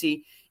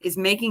transparency is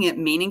making it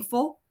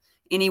meaningful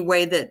any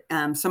way that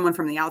someone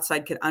from the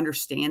outside could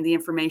understand the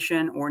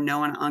information or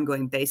know on an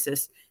ongoing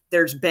basis.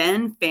 There's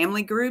been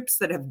family groups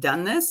that have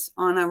done this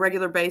on a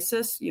regular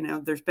basis.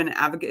 There's been an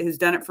advocate who's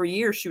done it for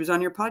years. She was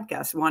on your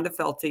podcast, Wanda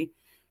Felty,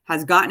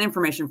 has gotten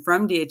information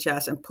from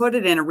DHS and put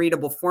it in a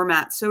readable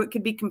format so it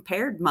could be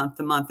compared month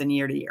to month and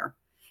year to year.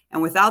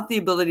 And without the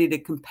ability to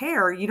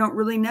compare, you don't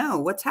really know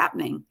what's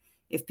happening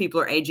if people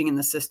are aging in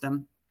the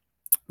system.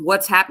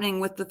 What's happening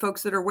with the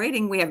folks that are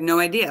waiting, we have no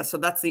idea. So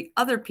that's the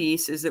other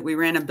piece, is that we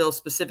ran a bill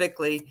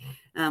specifically.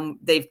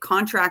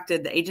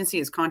 The agency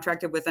is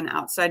contracted with an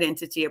outside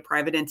entity, a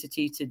private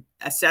entity, to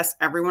assess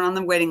everyone on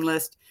the waiting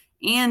list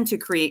and to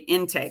create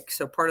intake.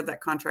 So part of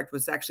that contract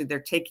was actually they're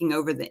taking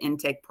over the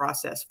intake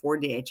process for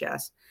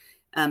DHS.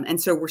 And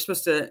so we're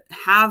supposed to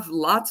have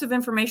lots of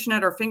information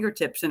at our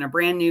fingertips in a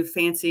brand new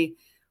fancy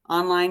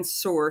online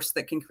source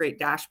that can create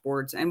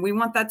dashboards. And we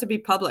want that to be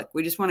public.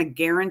 We just want to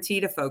guarantee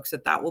to folks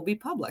that will be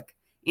public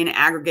in an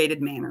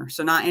aggregated manner.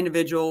 So not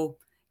individual,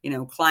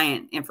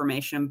 client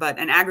information, but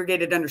an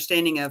aggregated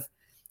understanding of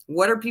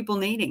what are people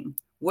needing?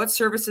 What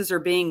services are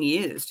being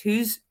used?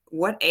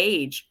 What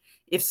age?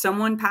 If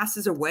someone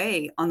passes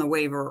away on the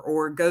waiver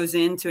or goes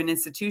into an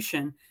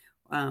institution,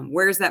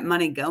 where's that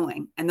money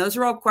going? And those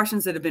are all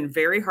questions that have been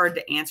very hard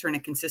to answer in a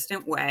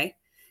consistent way.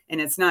 And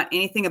it's not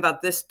anything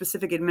about this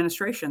specific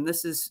administration.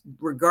 This is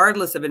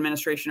regardless of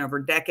administration over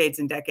decades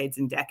and decades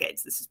and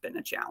decades. This has been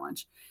a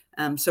challenge.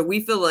 So we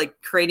feel like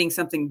creating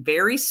something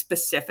very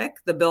specific.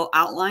 The bill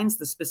outlines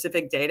the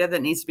specific data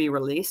that needs to be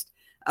released.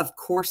 Of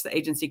course, the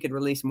agency could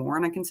release more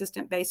on a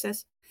consistent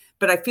basis.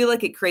 But I feel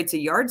like it creates a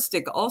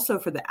yardstick also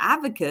for the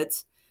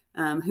advocates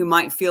who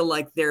might feel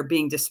like they're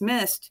being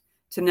dismissed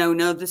to know,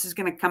 no, this is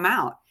going to come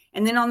out.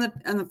 And then on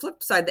the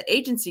flip side, the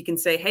agency can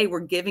say, hey, we're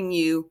giving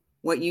you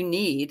what you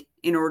need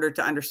in order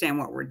to understand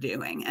what we're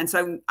doing. And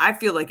so I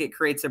feel like it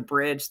creates a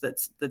bridge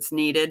that's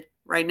needed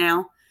right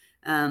now.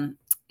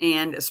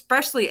 And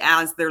especially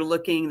as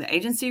the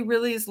agency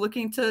really is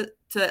looking to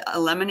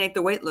eliminate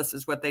the wait list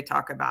is what they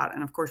talk about.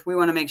 And of course, we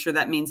want to make sure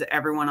that means that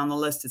everyone on the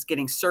list is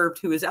getting served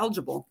who is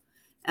eligible.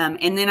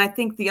 And then I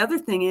think the other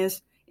thing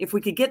is, if we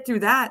could get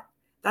through that,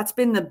 that's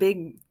been the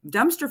big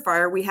dumpster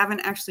fire we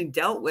haven't actually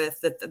dealt with,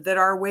 that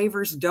our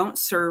waivers don't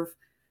serve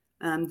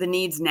the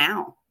needs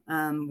now.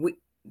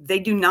 They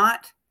do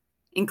not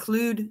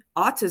include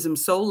autism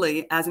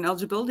solely as an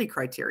eligibility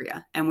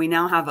criteria. And we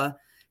now have a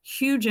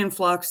huge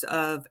influx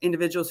of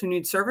individuals who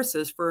need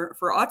services for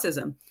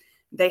autism.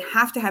 They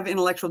have to have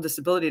intellectual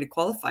disability to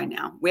qualify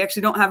now. We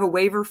actually don't have a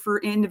waiver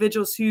for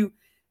individuals who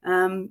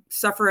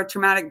suffer a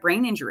traumatic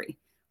brain injury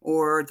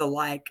or the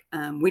like.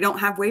 We don't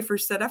have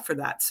waivers set up for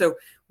that. So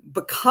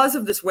because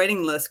of this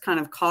waiting list kind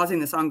of causing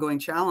this ongoing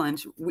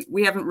challenge,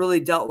 we haven't really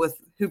dealt with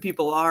who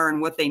people are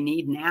and what they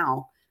need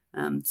now.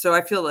 So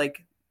I feel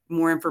like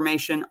more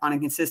information on a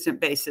consistent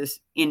basis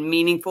in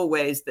meaningful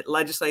ways that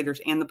legislators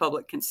and the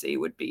public can see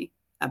would be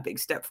a big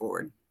step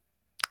forward.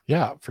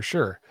 Yeah, for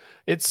sure.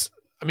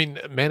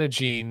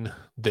 Managing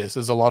this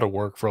is a lot of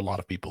work for a lot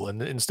of people,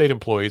 and state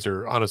employees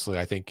are honestly,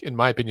 I think, in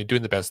my opinion,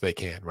 doing the best they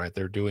can, right?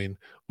 They're doing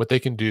what they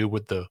can do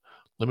with the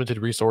limited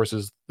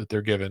resources that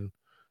they're given.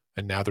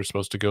 And now they're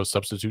supposed to go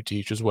substitute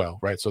teach as well,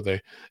 right? So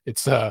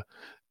it's a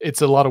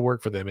lot of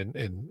work for them,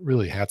 and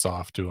really hats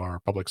off to our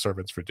public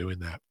servants for doing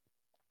that.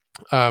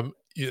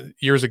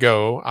 Years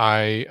ago,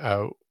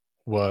 I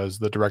was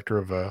the director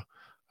of a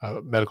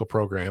medical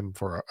program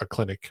for a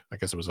clinic. I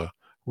guess it was a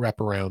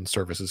wraparound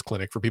services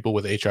clinic for people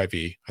with HIV.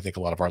 I think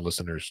a lot of our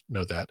listeners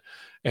know that.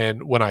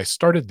 And when I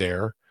started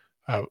there,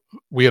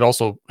 we had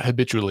also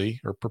habitually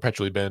or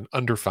perpetually been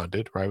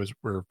underfunded, right?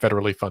 We're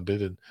federally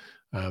funded, and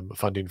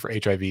funding for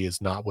HIV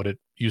is not what it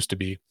used to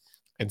be.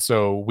 And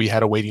so we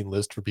had a waiting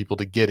list for people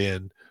to get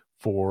in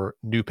for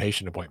new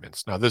patient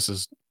appointments. Now, this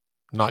is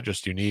not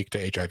just unique to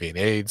HIV and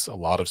AIDS. A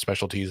lot of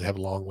specialties have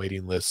long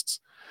waiting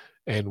lists.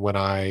 And when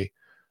I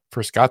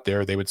first got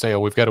there, they would say, oh,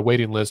 we've got a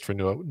waiting list for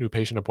new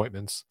patient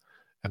appointments.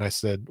 And I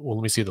said, well,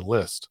 let me see the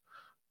list.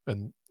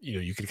 And,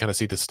 you could kind of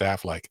see the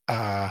staff like,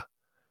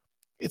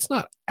 it's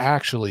not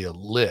actually a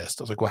list.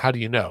 I was like, well, how do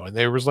you know? And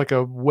there was like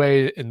a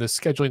way in the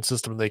scheduling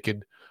system they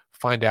could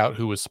find out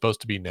who was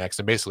supposed to be next.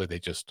 And basically they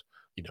just,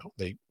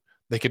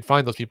 they could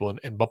find those people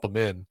and bump them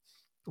in.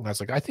 And I was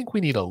like, I think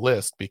we need a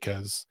list,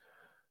 because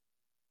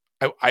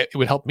it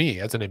would help me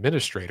as an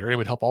administrator, and it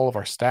would help all of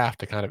our staff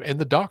to kind of, and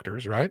the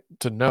doctors, right,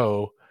 to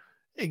know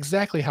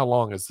exactly how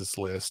long is this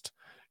list.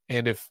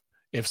 And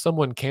if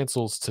someone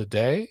cancels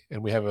today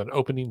and we have an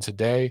opening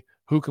today,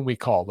 who can we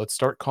call? Let's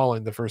start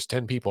calling the first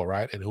 10 people,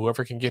 right? And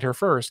whoever can get here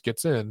first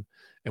gets in,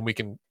 and we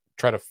can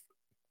try to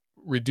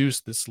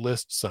reduce this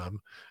list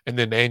some. And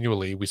then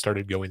annually we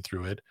started going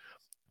through it,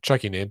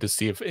 checking in to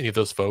see if any of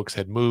those folks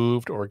had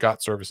moved or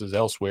got services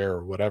elsewhere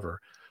or whatever.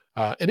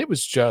 And it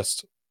was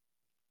just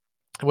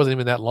it wasn't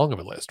even that long of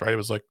a list, right? It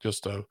was like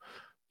just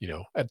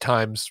at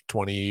times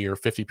 20 or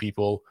 50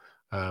 people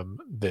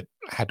that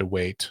had to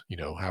wait,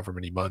 however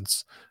many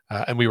months.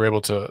 And we were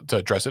able to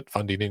address it.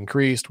 Funding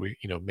increased. We,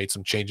 made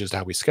some changes to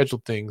how we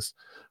scheduled things.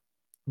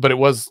 But it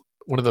was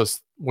one of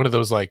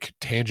those like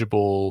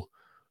tangible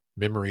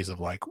memories of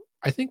like,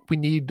 I think we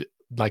need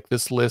like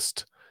this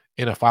list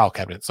in a file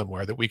cabinet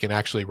somewhere that we can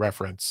actually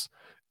reference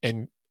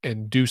and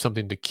do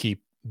something to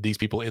keep these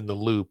people in the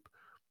loop.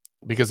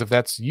 Because if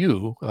that's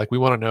you, like we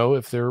want to know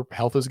if their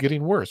health is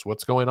getting worse,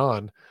 what's going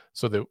on,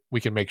 so that we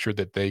can make sure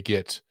that they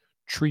get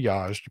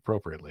triaged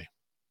appropriately.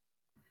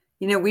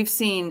 We've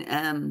seen,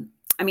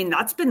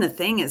 that's been the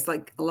thing, is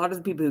like a lot of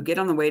the people who get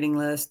on the waiting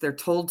list, they're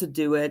told to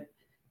do it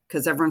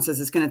because everyone says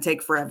it's going to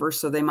take forever.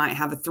 So they might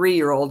have a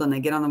 3-year-old and they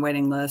get on the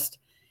waiting list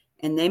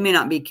and they may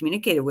not be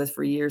communicated with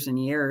for years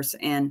and years.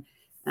 And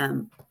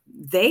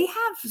they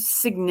have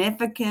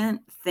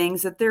significant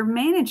things that they're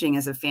managing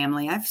as a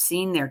family. I've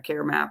seen their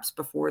care maps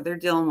before. They're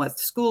dealing with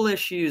school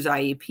issues,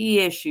 IEP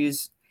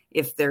issues.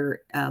 If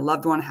their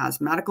loved one has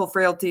medical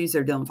frailties,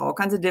 they're dealing with all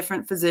kinds of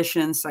different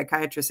physicians,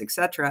 psychiatrists,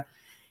 etc.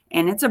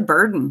 And it's a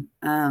burden.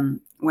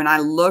 When I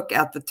look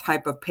at the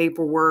type of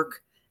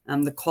paperwork,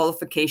 the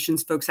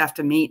qualifications folks have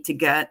to meet to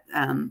get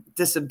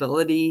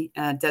disability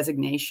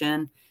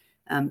designation,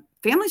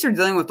 families are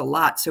dealing with a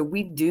lot. So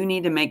we do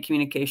need to make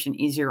communication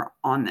easier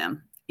on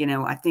them.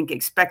 I think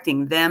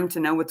expecting them to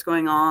know what's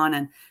going on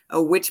and,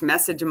 which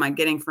message am I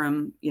getting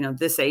from,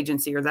 this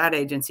agency or that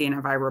agency? And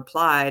have I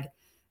replied?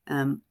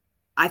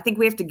 I think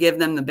we have to give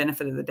them the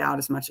benefit of the doubt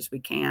as much as we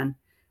can.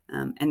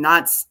 And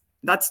that's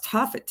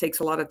tough. It takes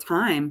a lot of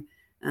time,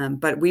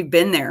 but we've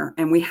been there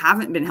and we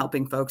haven't been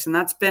helping folks. And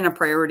that's been a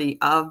priority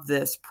of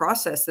this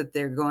process that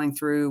they're going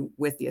through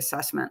with the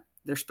assessment.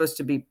 They're supposed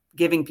to be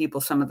giving people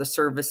some of the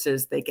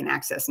services they can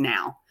access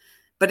now.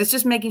 But it's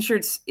just making sure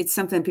it's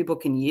something people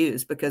can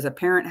use, because a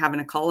parent having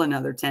to call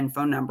another 10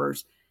 phone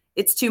numbers,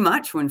 it's too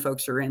much when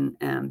folks are in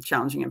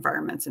challenging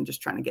environments and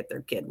just trying to get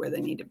their kid where they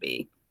need to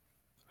be.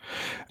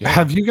 Yeah.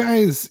 Have you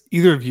guys,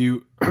 either of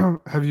you,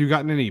 have you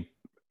gotten any,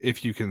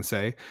 if you can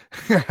say,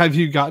 have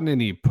you gotten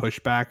any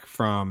pushback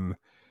from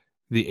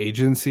the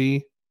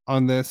agency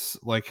on this?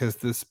 Like,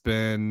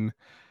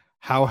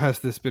 how has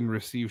this been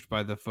received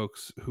by the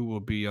folks who will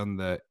be on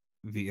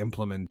the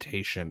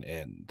implementation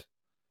end?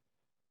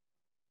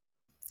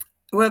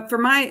 Well, for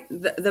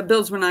the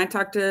bills, when I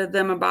talked to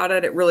them about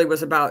it, it really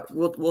was about,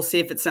 we'll see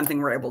if it's something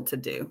we're able to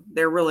do.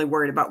 They're really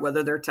worried about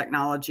whether their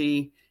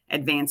technology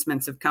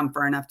advancements have come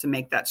far enough to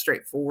make that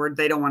straightforward.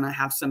 They don't want to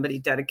have somebody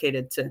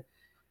dedicated to,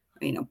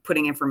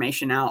 putting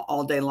information out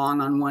all day long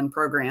on one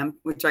program,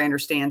 which I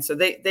understand. So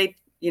they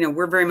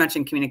we're very much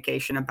in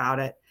communication about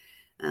it.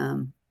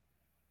 I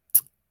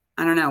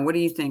don't know. What do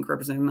you think,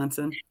 Representative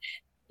Munson?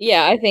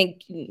 Yeah, I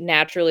think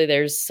naturally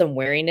there's some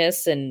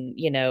wariness and,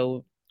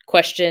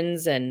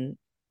 questions, and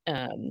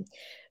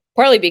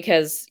partly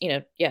because,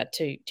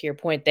 to your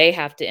point, they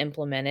have to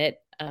implement it.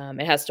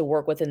 It has to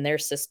work within their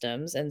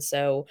systems. And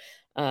so,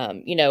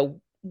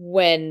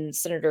 when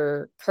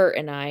Senator Curt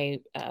and I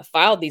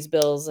filed these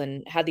bills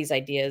and had these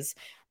ideas,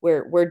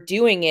 we're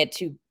doing it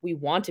we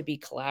want to be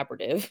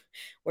collaborative.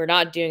 We're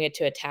not doing it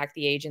to attack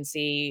the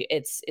agency.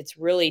 It's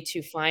really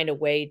to find a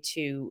way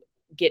to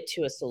get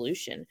to a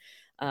solution.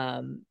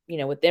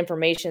 With the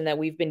information that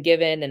we've been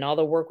given and all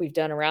the work we've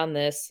done around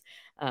this,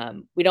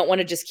 we don't want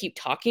to just keep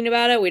talking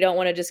about it. We don't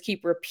want to just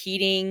keep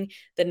repeating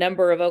the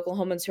number of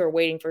Oklahomans who are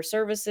waiting for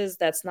services.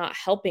 That's not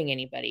helping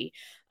anybody.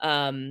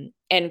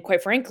 And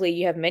quite frankly,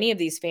 you have many of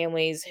these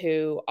families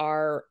who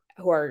are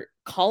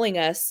calling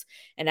us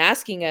and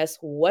asking us,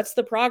 what's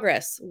the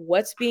progress?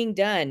 What's being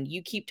done?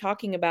 You keep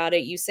talking about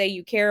it. You say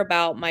you care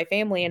about my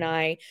family and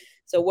I.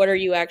 So what are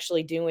you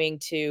actually doing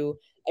to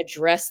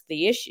address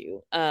the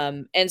issue?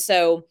 And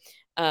so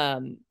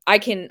I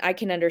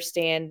can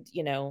understand,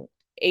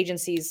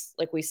 agencies,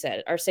 like we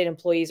said, our state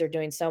employees are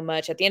doing so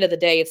much. At the end of the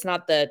day, it's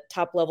not the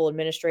top level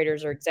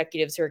administrators or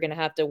executives who are going to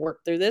have to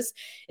work through this.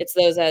 It's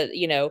those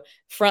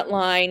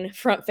frontline,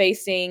 front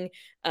facing,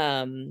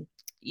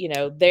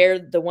 they're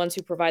the ones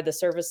who provide the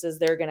services.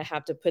 They're going to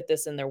have to put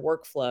this in their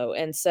workflow.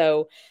 And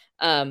so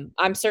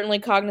I'm certainly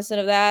cognizant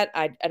of that.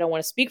 I don't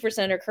want to speak for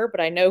Senator Curt,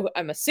 but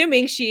I'm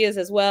assuming she is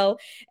as well.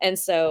 And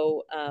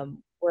so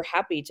we're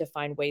happy to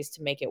find ways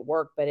to make it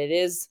work, but it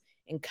is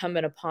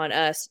incumbent upon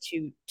us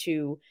to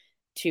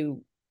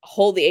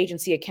hold the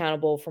agency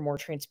accountable for more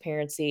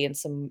transparency and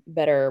some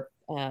better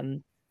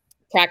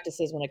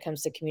practices when it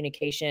comes to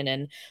communication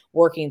and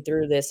working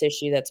through this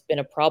issue that's been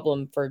a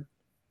problem for,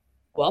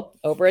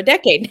 over a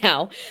decade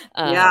now.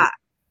 Yeah.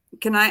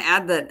 Can I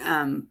add that,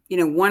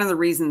 one of the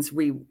reasons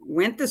we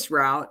went this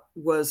route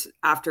was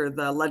after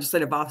the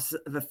Legislative Office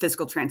of a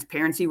Fiscal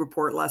Transparency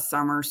report last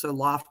summer. So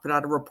LOFT put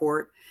out a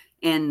report,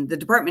 and the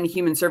Department of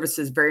Human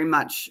Services very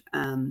much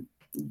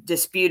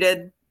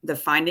disputed the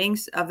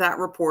findings of that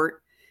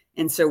report.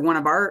 And so one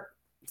of our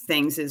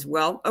things is,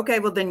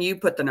 then you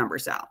put the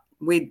numbers out.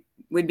 We'd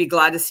be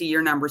glad to see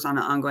your numbers on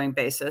an ongoing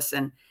basis.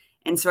 And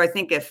And so I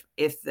think if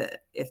the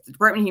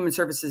Department of Human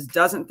Services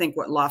doesn't think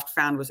what Loft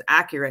found was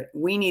accurate,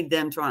 we need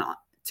them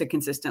to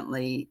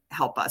consistently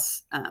help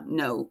us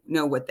know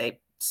what they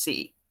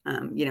see.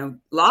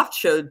 Loft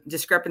showed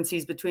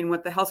discrepancies between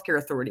what the healthcare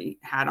authority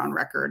had on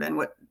record and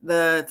what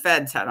the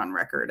feds had on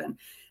record. And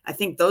I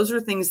think those are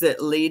things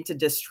that lead to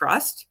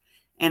distrust.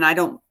 And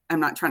I'm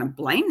not trying to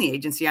blame the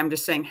agency. I'm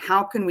just saying,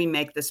 how can we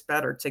make this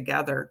better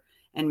together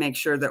and make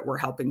sure that we're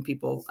helping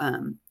people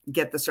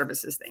get the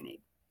services they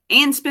need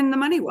and spend the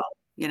money well?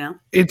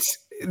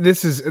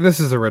 This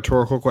is a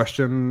rhetorical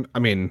question. I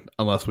mean,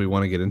 unless we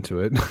want to get into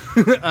it,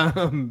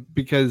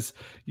 because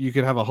you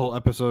could have a whole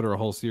episode or a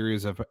whole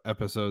series of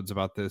episodes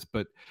about this.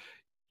 But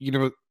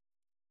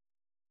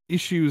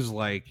issues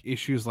like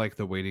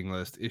the waiting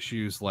list,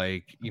 issues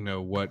like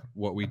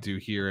what we do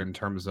here in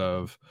terms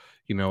of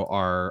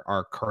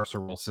our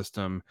carceral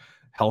system,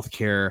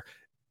 healthcare.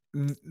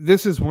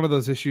 This is one of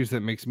those issues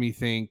that makes me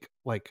think,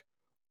 like,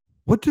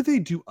 what do they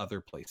do other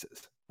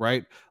places?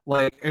 Right?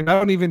 Like, and I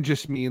don't even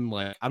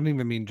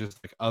mean just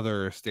like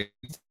other states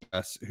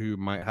who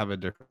might have a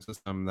different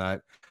system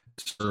that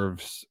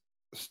serves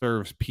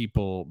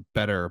people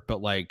better, but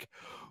like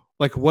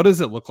what does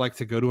it look like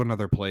to go to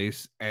another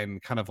place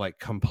and kind of like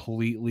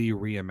completely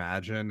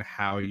reimagine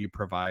how you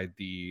provide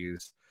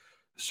these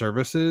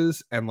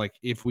services? And like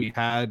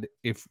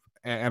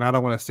and I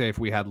don't want to say if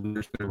we had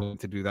leaders that are willing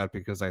to do that,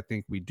 because I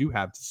think we do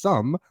have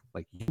some,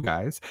 like you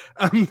guys,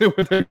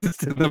 they're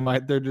just in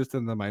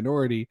the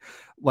minority.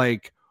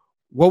 Like,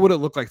 what would it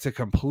look like to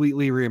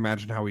completely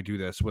reimagine how we do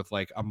this with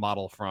like a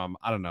model from,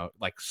 I don't know,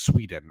 like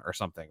Sweden or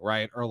something,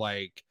 right? Or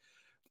like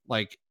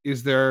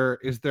is there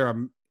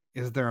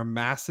a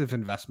massive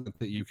investment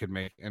that you could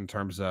make in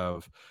terms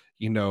of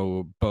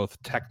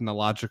both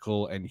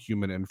technological and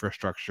human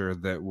infrastructure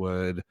that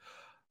would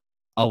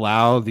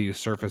allow these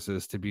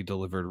services to be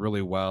delivered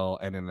really well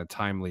and in a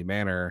timely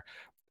manner?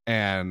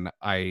 And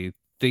I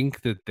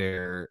think that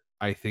there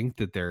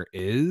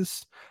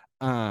is.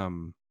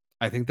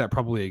 I think that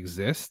probably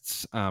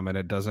exists, and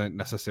it doesn't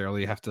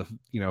necessarily have to,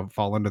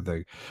 fall under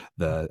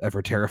the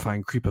ever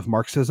terrifying creep of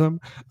Marxism.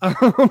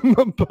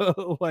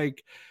 But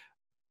like,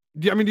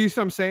 do you see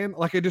what I'm saying?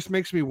 Like, it just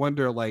makes me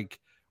wonder, like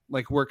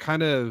we're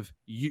kind of,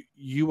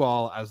 you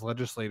all as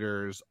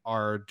legislators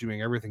are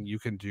doing everything you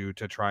can do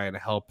to try and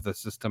help the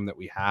system that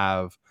we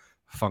have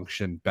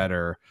function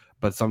better.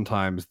 But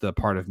sometimes the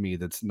part of me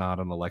that's not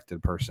an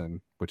elected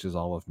person, which is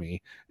all of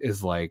me,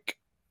 is like,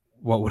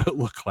 what would it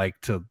look like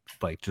to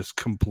like just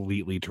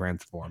completely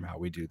transform how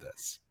we do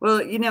this?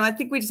 Well, I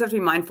think we just have to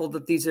be mindful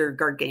that these are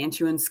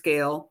gargantuan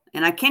scale.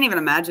 And I can't even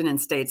imagine in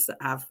states that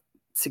have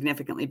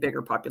significantly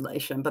bigger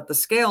population, but the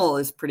scale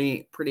is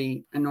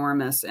pretty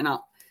enormous. And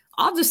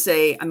I'll just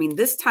say,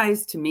 this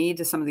ties to me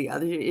to some of the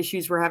other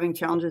issues we're having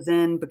challenges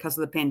in because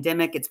of the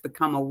pandemic.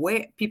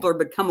 People are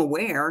become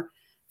aware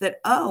that,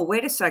 oh,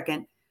 wait a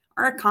second,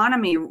 our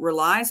economy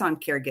relies on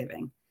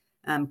caregiving,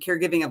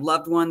 caregiving of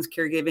loved ones,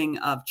 caregiving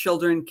of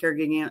children,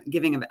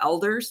 caregiving of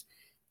elders.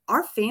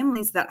 Our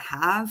families that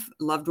have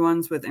loved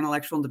ones with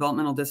intellectual and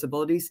developmental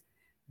disabilities,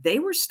 they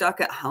were stuck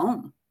at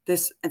home.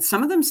 And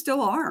some of them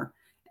still are,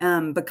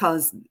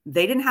 because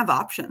they didn't have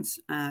options.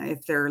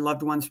 If their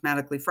loved one's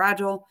medically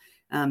fragile,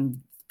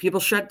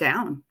 people shut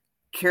down.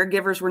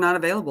 Caregivers were not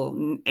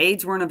available.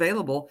 Aides weren't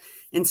available.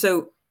 And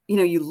so,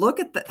 you look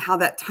at how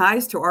that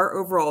ties to our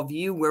overall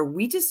view, where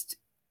we just,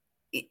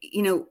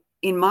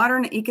 in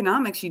modern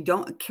economics,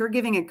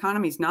 caregiving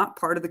economy is not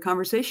part of the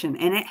conversation,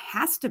 and it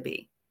has to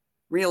be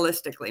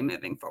realistically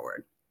moving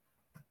forward.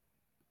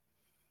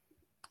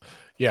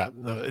 Yeah,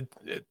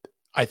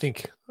 I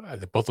think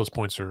both those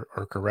points are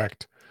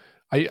correct.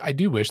 I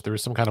do wish there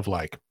was some kind of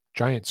like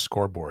giant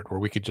scoreboard where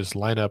we could just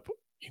line up,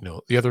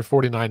 the other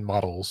 49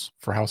 models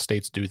for how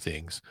states do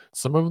things.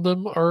 Some of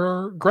them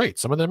are great.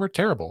 Some of them are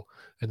terrible.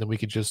 And then we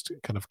could just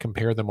kind of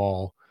compare them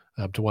all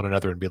to one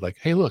another and be like,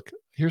 hey, look,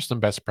 here's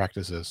some best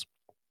practices.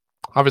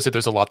 Obviously,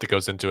 there's a lot that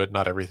goes into it.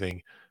 Not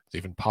everything is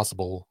even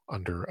possible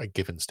under a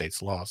given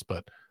state's laws,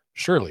 but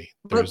surely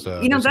there's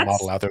a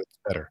model out there that's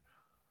better.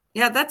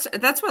 Yeah,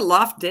 that's what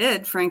Loft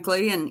did,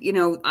 frankly. And,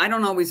 I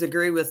don't always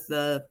agree with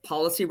the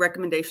policy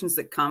recommendations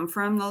that come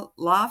from the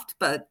Loft,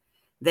 but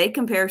they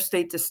compare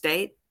state to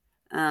state.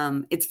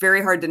 It's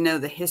very hard to know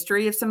the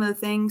history of some of the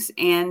things.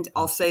 And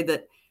I'll say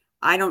that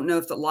I don't know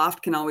if the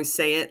Loft can always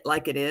say it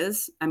like it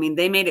is.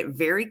 They made it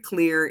very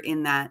clear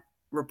in that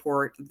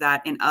report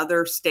that in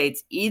other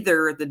states,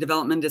 either the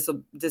development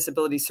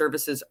disability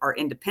services are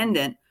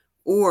independent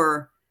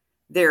or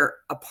they're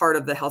a part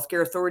of the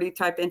healthcare authority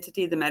type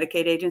entity, the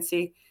Medicaid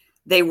agency.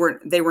 They were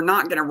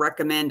not going to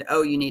recommend,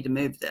 oh, you need to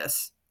move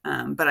this.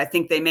 But I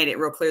think they made it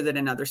real clear that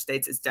in other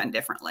states it's done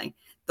differently.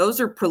 Those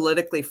are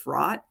politically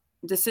fraught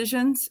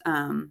decisions.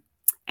 And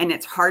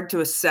it's hard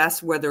to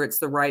assess whether it's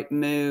the right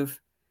move.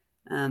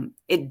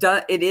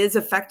 It is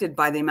affected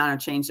by the amount of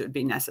change that would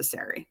be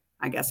necessary,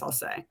 I guess I'll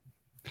say.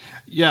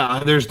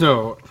 Yeah, there's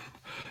no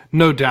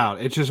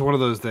doubt. It's just one of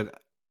those that,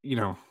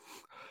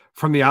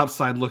 from the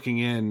outside looking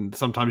in,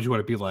 sometimes you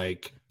want to be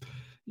like,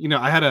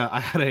 I had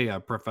a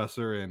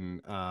professor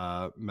in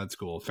med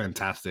school,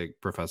 fantastic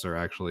professor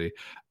actually,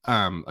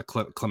 a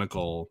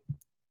clinical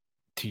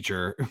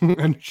teacher,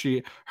 and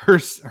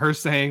her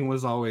saying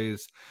was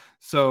always,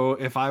 so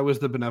if I was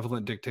the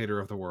benevolent dictator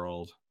of the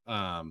world,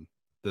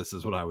 this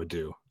is what I would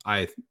do.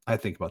 I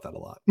think about that a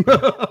lot.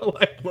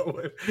 Like,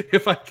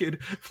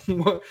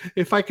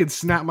 if I could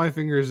snap my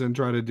fingers and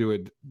try to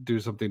do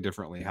something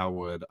differently, how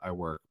would I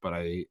work? But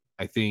I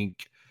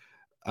think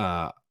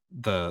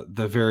the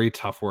very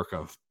tough work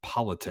of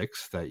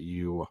politics that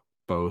you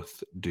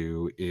both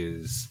do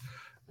is,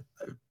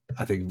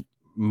 I think,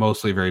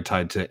 mostly very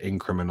tied to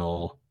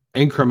incremental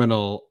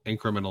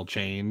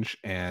change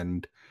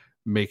and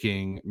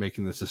making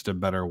the system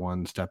better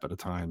one step at a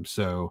time.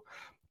 So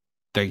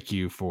thank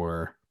you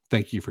for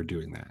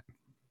doing that.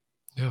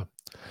 Yeah.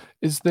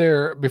 Is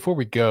there, before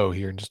we go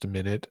here in just a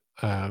minute,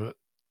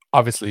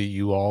 obviously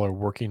you all are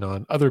working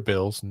on other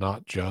bills,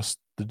 not just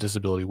the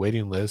disability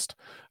waiting list.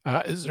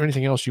 Is there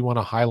anything else you want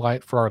to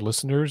highlight for our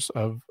listeners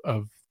of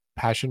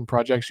passion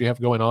projects you have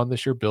going on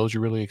this year, bills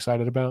you're really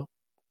excited about?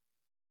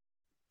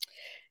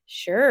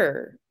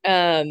 Sure.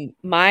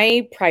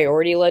 My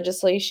priority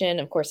legislation,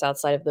 of course,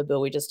 outside of the bill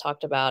we just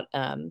talked about,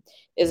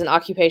 is an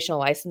occupational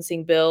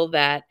licensing bill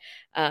that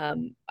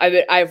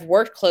I've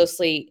worked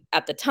closely.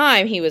 At the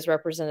time, he was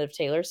Representative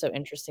Taylor, so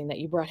interesting that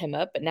you brought him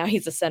up, but now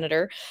he's a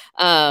senator.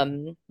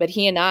 But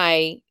he and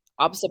I,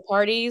 opposite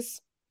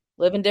parties,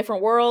 live in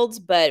different worlds,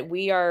 but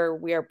we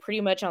are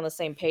pretty much on the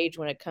same page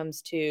when it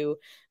comes to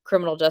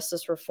criminal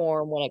justice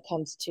reform, when it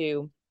comes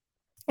to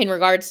in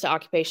regards to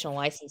occupational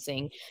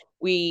licensing.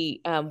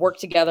 We worked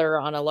together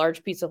on a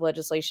large piece of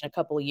legislation a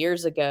couple of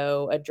years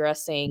ago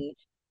addressing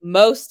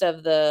most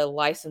of the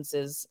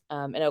licenses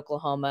in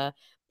Oklahoma,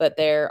 but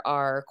there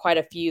are quite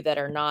a few that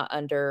are not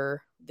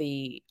under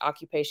the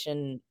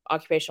occupational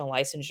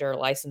licensure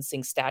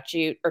licensing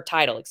statute or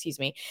title, excuse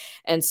me.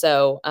 And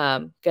so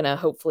gonna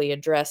hopefully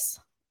address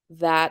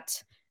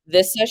that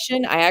this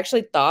session. I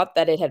actually thought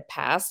that it had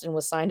passed and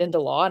was signed into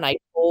law, and I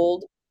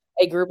told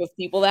a group of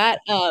people that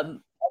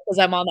because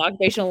I'm on the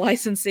Occupational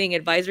Licensing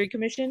Advisory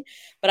Commission,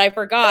 but I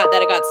forgot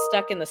that it got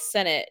stuck in the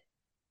Senate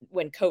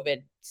when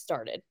COVID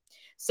started.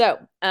 So,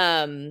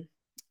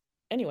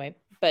 anyway,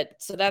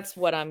 so that's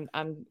what I'm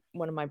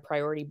one of my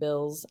priority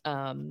bills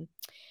to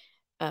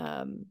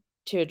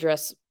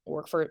address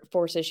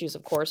workforce issues,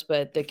 of course,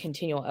 but the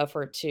continual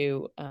effort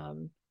to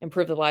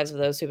improve the lives of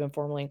those who've been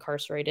formerly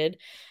incarcerated.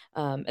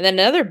 And then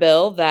another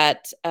bill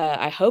that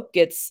I hope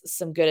gets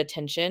some good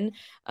attention.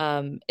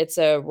 It's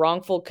a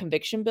wrongful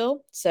conviction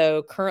bill.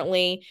 So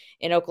currently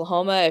in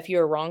Oklahoma, if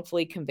you're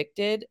wrongfully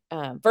convicted,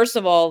 first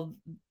of all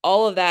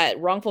of that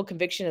wrongful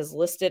conviction is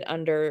listed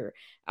under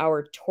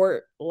our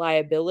Tort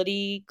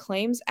Liability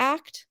Claims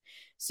Act.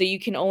 So you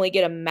can only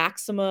get a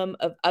maximum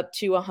of up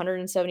to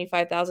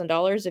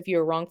 $175,000 if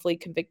you're wrongfully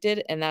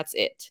convicted, and that's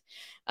it.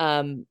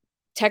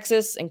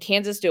 Texas and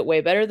Kansas do it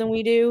way better than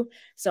we do.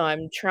 So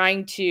I'm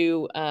trying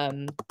to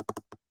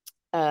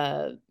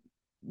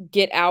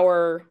get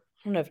our,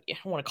 I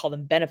don't want to call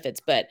them benefits,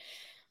 but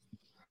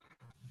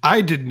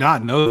I did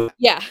not know that.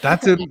 Yeah.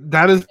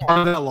 That is part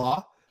of that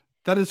law.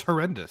 That is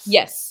horrendous.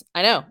 Yes,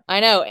 I know.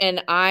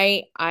 And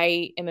I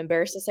am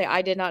embarrassed to say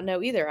I did not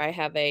know either. I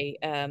have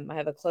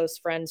a close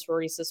friend,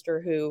 sorority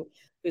sister,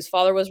 whose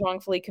father was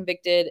wrongfully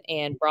convicted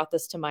and brought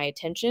this to my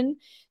attention.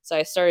 So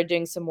I started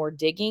doing some more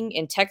digging.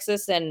 In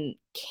Texas and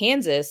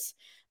Kansas,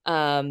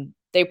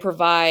 they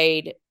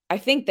provide,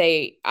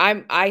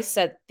 I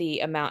set the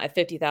amount at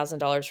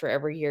 $50,000 for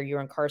every year you're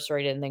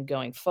incarcerated and then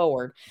going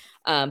forward.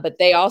 But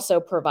they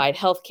also provide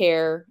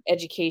healthcare,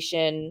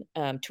 education,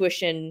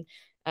 tuition,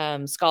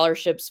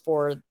 scholarships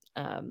for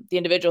the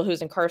individual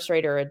who's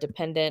incarcerated or a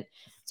dependent.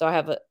 So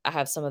I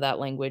have some of that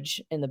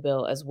language in the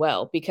bill as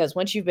well, because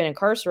once you've been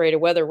incarcerated,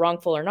 whether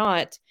wrongful or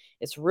not,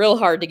 it's real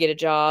hard to get a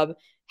job,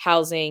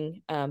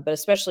 housing, but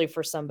especially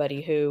for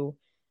somebody who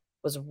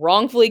was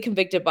wrongfully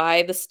convicted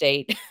by the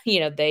state,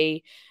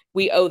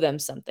 we owe them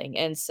something.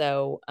 And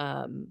so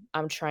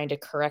I'm trying to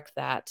correct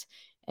that.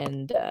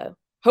 And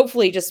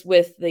hopefully just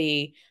with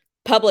the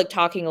public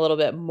talking a little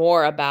bit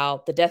more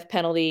about the death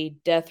penalty,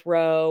 death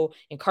row,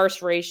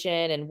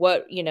 incarceration, and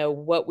what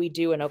we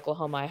do in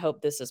Oklahoma, I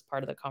hope this is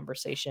part of the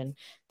conversation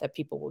that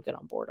people will get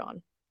on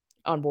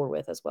board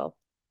with as well.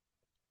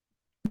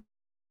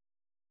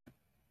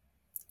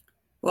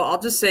 Well,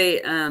 I'll just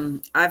say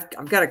I've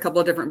got a couple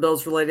of different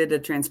bills related to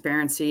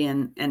transparency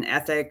and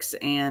ethics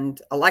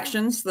and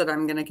elections that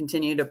I'm going to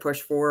continue to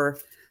push for,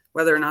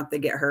 whether or not they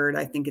get heard.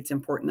 I think it's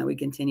important that we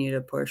continue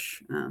to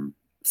push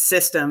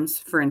systems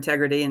for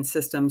integrity and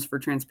systems for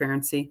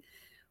transparency.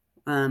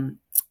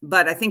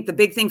 But I think the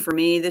big thing for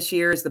me this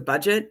year is the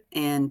budget.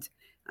 And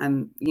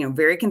I'm,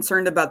 very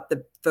concerned about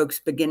the folks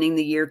beginning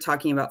the year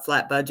talking about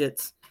flat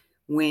budgets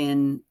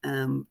when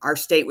our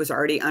state was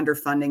already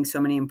underfunding so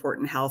many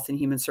important health and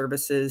human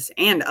services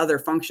and other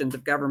functions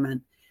of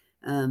government.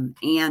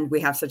 And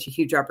we have such a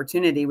huge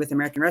opportunity with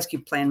American Rescue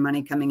Plan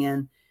money coming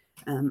in.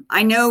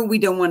 I know we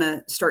don't want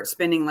to start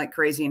spending like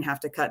crazy and have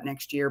to cut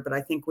next year, but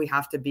I think we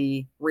have to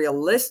be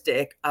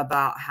realistic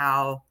about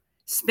how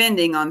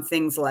spending on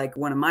things like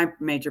one of my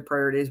major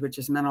priorities, which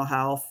is mental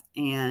health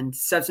and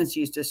substance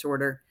use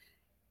disorder,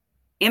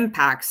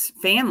 impacts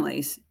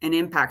families and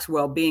impacts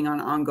well-being on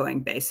an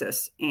ongoing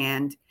basis.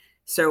 And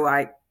so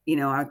I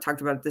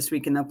talked about it this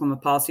week in the Oklahoma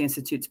Policy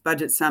Institute's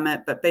budget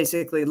summit, but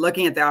basically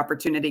looking at the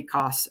opportunity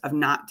costs of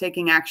not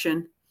taking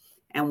action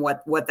and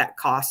what that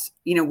costs.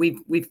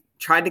 We've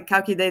tried to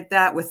calculate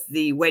that with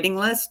the waiting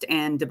list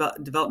and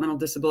developmental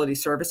disability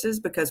services,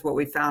 because what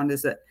we found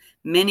is that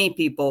many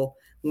people,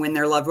 when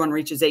their loved one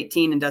reaches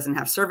 18 and doesn't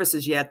have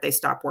services yet, they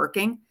stop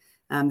working.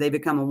 They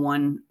become a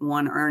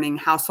one earning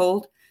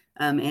household.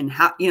 And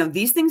how,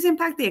 these things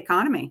impact the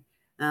economy.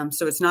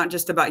 So it's not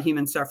just about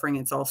human suffering.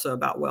 It's also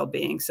about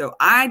well-being. So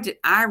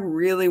I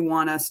really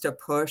want us to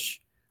push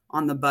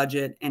on the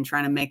budget and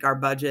trying to make our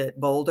budget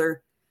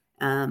bolder,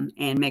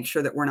 and make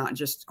sure that we're not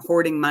just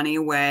hoarding money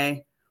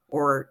away,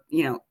 or,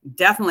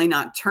 definitely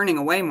not turning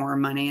away more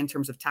money in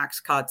terms of tax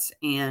cuts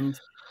and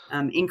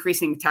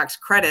increasing tax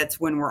credits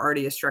when we're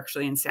already a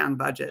structurally unsound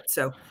budget.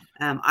 So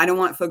I don't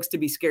want folks to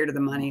be scared of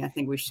the money. I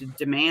think we should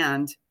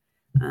demand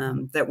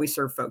that we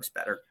serve folks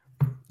better.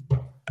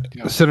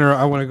 Senator,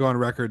 I want to go on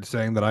record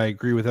saying that I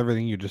agree with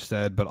everything you just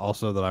said, but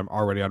also that I'm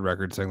already on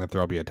record saying that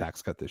there'll be a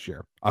tax cut this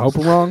year. I hope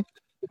I'm wrong.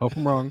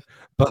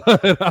 But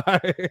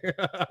I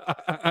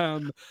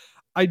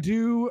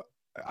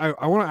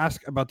want to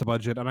ask about the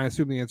budget, and I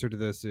assume the answer to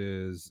this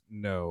is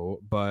no.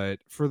 But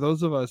for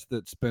those of us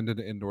that spend an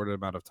inordinate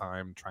amount of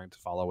time trying to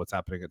follow what's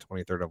happening at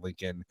 23rd and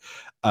Lincoln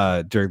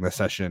during the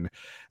session,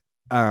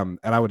 and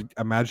I would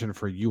imagine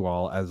for you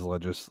all as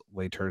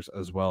legislators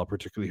as well,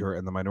 particularly who are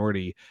in the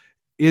minority,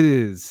 it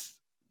is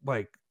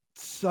like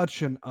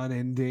such an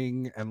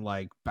unending and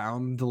like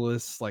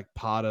boundless like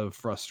pot of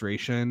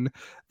frustration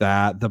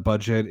that the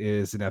budget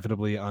is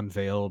inevitably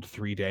unveiled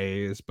 3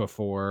 days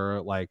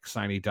before like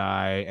sine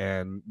die,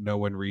 and no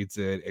one reads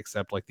it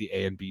except like the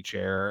A and B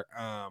chair.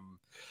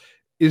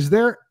 Is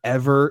there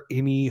ever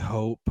any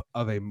hope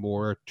of a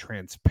more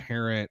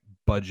transparent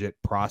budget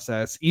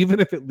process, even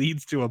if it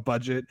leads to a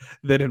budget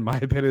that, in my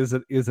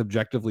opinion, is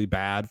objectively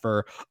bad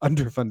for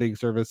underfunding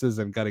services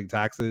and cutting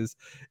taxes?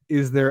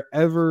 Is there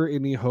ever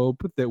any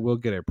hope that we'll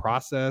get a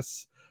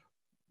process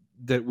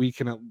that we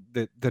can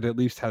that at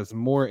least has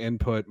more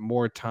input,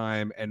 more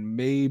time, and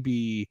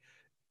maybe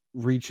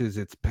reaches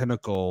its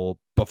pinnacle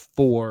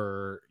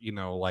before,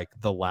 like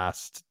the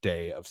last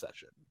day of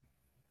session?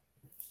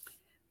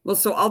 Well,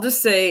 so I'll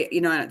just say,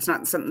 it's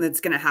not something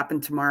that's going to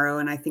happen tomorrow.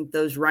 And I think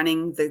those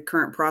running the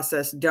current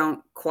process don't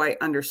quite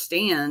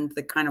understand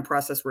the kind of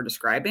process we're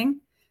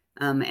describing.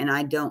 And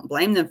I don't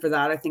blame them for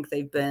that. I think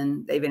they've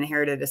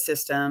inherited a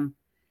system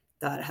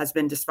that has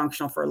been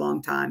dysfunctional for a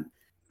long time.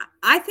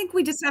 I think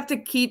we just have to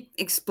keep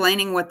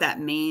explaining what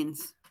that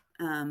means.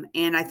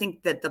 And I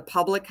think that the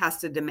public has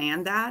to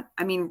demand that.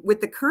 I mean,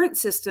 with the current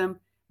system,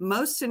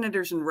 most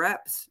senators and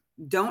reps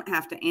don't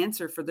have to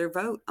answer for their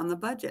vote on the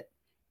budget.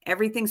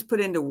 Everything's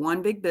put into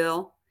one big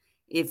bill.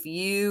 If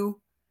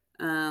you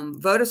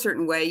vote a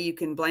certain way, you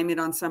can blame it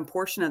on some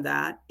portion of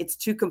that. It's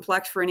too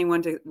complex for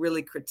anyone to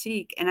really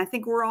critique. And I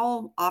think we're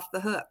all off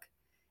the hook.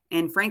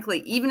 And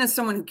frankly, even as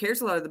someone who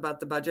cares a lot about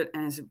the budget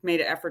and has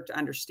made an effort to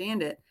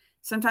understand it,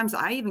 sometimes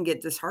I even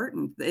get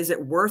disheartened. Is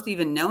it worth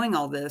even knowing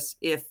all this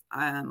if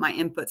my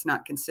input's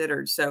not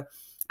considered? So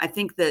I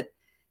think that,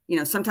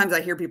 sometimes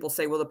I hear people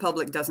say, well, the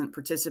public doesn't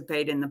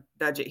participate in the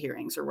budget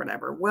hearings or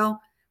whatever. Well,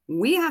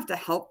 we have to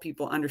help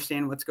people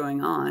understand what's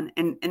going on,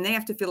 and they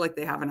have to feel like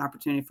they have an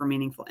opportunity for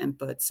meaningful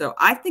input. So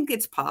I think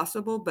it's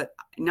possible, but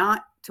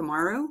not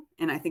tomorrow.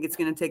 And I think it's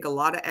going to take a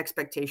lot of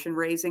expectation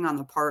raising on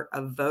the part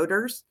of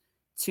voters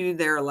to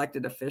their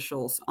elected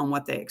officials on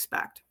what they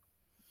expect.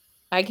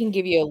 I can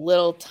give you a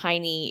little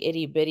tiny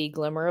itty bitty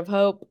glimmer of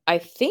hope. I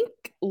think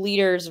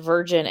leaders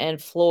Virgin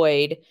and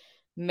Floyd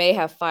may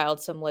have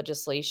filed some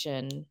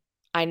legislation.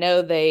 I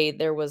know they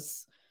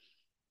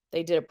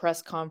did a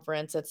press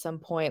conference at some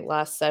point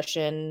last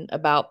session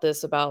about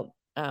this, about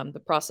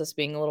the process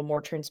being a little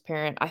more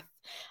transparent.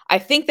 I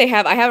think they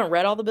have. I haven't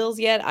read all the bills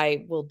yet.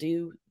 I will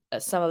do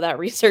some of that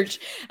research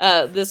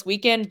this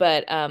weekend,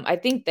 but I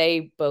think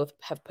they both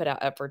have put out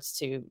efforts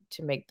to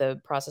make the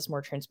process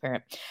more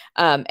transparent.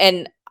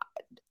 And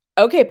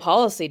OK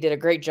Policy did a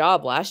great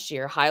job last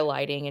year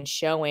highlighting and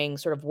showing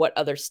sort of what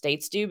other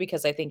states do,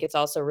 because I think it's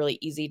also really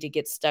easy to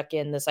get stuck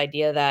in this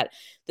idea that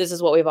this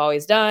is what we've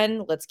always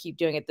done. Let's keep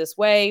doing it this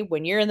way.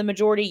 When you're in the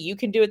majority, you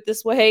can do it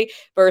this way,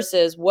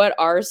 versus what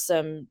are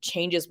some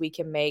changes we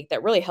can make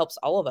that really helps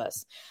all of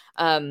us.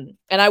 And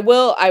I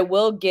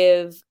will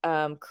give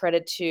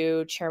credit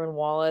to Chairman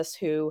Wallace,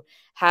 who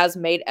has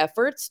made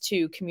efforts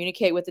to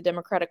communicate with the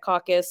Democratic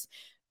caucus.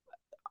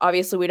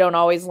 Obviously, we don't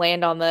always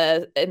land in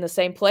the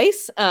same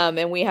place,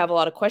 and we have a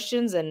lot of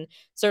questions, and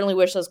certainly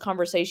wish those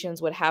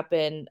conversations would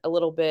happen a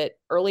little bit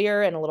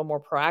earlier and a little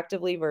more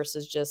proactively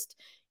versus just,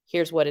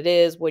 here's what it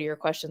is, what are your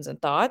questions and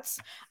thoughts?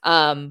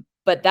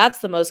 But that's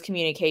the most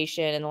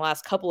communication in the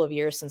last couple of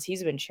years since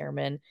he's been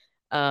chairman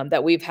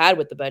that we've had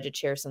with the budget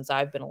chair since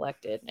I've been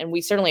elected. And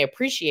we certainly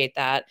appreciate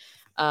that.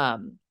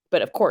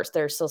 But of course,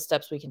 there are still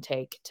steps we can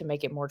take to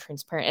make it more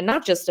transparent, and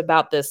not just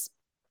about this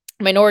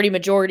minority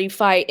majority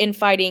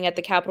fighting at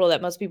the Capitol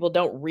that most people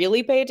don't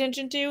really pay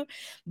attention to,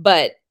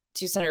 but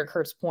to Senator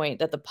Kurt's point,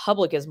 that the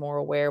public is more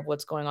aware of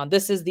what's going on.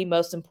 This is the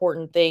most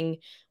important thing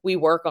we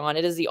work on.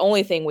 It is the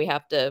only thing we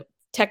have to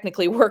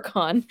technically work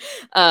on.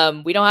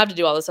 We don't have to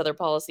do all this other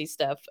policy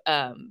stuff.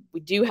 We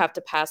do have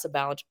to pass a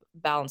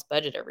balanced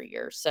budget every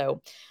year.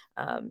 So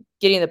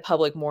getting the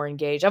public more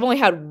engaged. I've only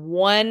had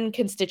one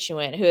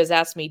constituent who has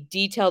asked me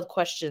detailed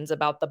questions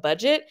about the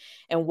budget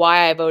and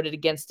why I voted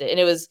against it. And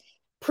it was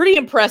pretty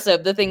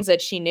impressive, the things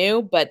that she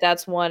knew, but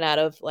that's one out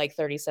of like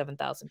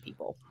 37,000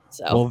 people.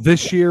 So, well,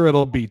 this year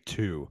it'll be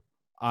 2.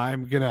 I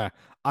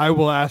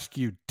will ask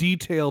you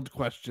detailed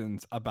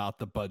questions about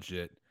the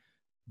budget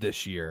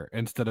this year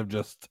instead of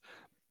just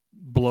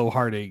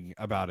blowharding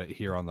about it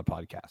here on the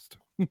podcast.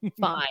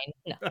 Fine.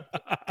 No.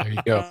 There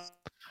you go.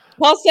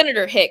 Well,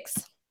 Senator Hicks,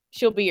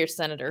 she'll be your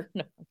senator.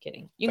 No, I'm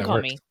kidding. You can That call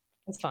works. me.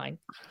 It's fine.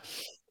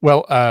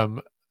 Well,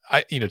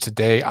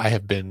 today I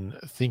have been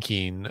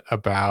thinking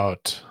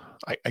about,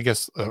 I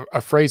guess a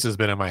phrase has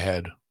been in my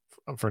head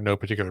for no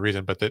particular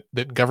reason, but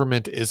that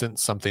government isn't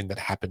something that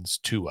happens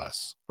to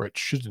us, or it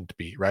shouldn't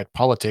be, right?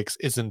 Politics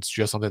isn't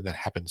just something that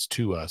happens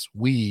to us.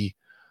 We,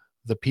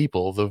 the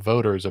people, the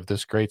voters of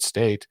this great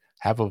state,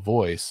 have a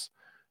voice,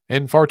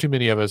 and far too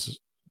many of us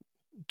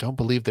don't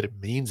believe that it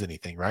means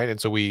anything, right? And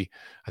so I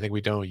think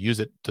we don't use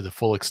it to the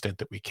full extent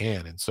that we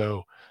can. And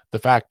so the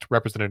fact,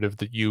 Representative,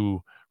 that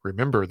you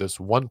remember this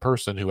one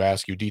person who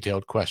asked you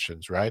detailed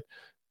questions, right,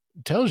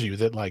 tells you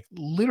that, like,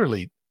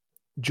 literally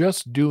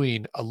just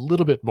doing a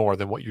little bit more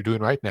than what you're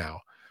doing right now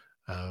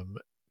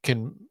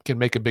can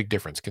make a big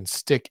difference, can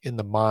stick in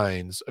the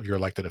minds of your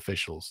elected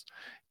officials.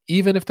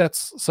 Even if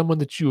that's someone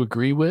that you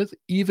agree with,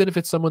 even if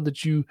it's someone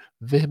that you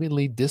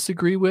vehemently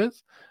disagree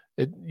with,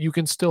 you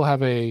can still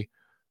have a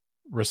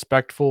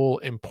respectful,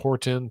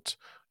 important,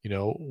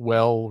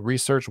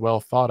 well-researched, well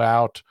thought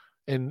out,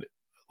 and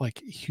like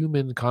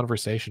human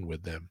conversation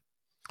with them.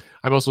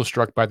 I'm also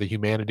struck by the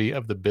humanity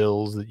of the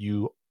bills that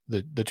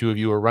the two of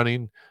you are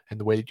running, and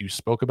the way that you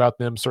spoke about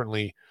them.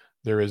 Certainly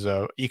there is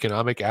a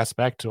economic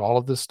aspect to all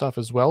of this stuff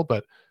as well,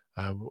 but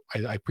I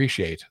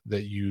appreciate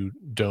that you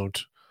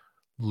don't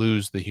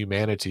lose the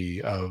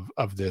humanity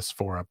of this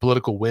for a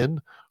political win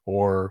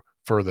or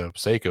for the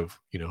sake of,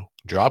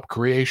 job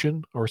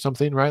creation or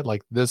something, right?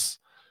 Like this,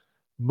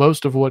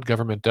 most of what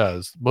government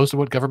does, most of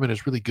what government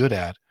is really good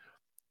at,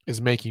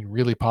 is making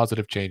really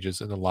positive changes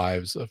in the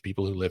lives of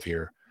people who live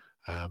here.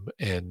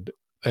 And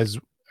as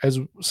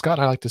Scott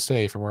and I like to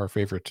say from our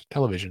favorite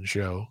television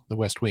show, The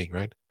West Wing,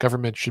 right?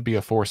 Government should be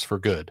a force for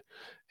good,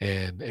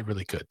 and it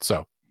really could.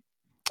 So,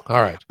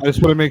 all right. I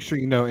just want to make sure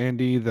you know,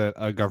 Andy,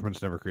 that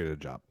government's never created a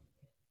job.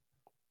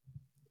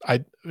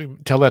 I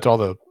tell that to all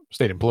the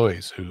state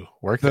employees who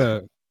work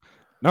there.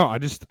 No,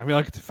 it's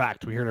a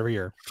fact. We hear it every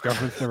year.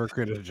 Government's never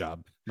created a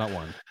job. Not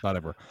one. Not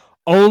ever.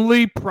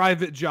 Only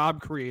private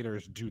job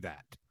creators do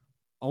that.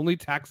 Only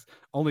tax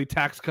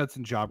cuts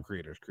and job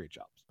creators create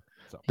jobs.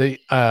 So the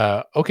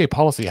OK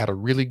Policy had a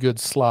really good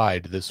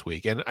slide this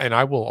week, and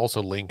I will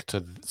also link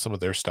to some of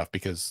their stuff,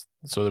 because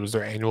there was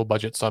their annual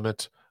budget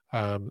summit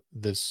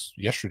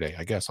yesterday,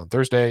 I guess, on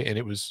Thursday, and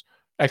it was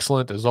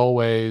excellent as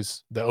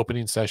always. The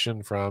opening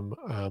session from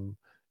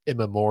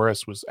Emma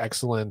Morris was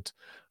excellent.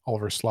 All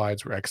of her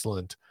slides were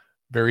excellent.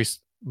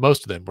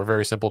 Most of them were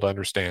very simple to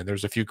understand.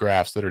 There's a few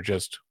graphs that are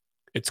just,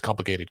 it's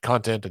complicated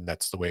content, and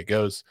that's the way it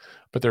goes.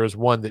 But there was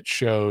one that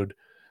showed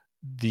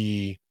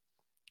the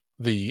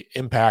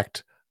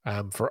impact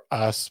for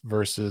us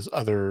versus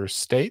other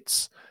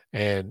states,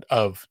 and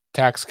of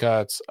tax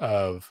cuts,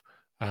 of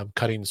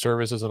cutting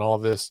services, and all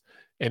of this.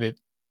 And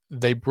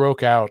they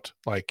broke out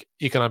like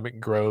economic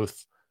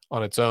growth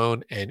on its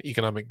own, and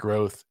economic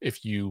growth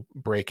if you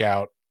break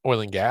out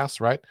oil and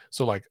gas, right?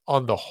 So like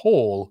on the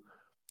whole,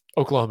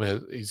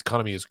 Oklahoma's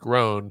economy has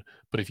grown,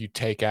 but if you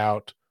take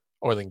out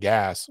oil and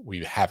gas,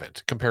 we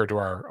haven't, compared to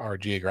our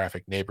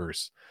geographic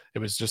neighbors. It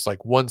was just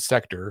like one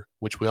sector,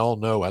 which we all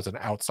know has an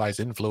outsized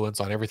influence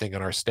on everything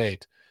in our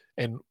state.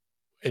 And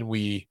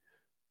we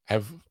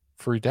have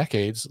for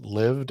decades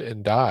lived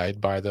and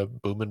died by the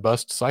boom and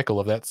bust cycle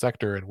of that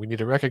sector. And we need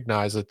to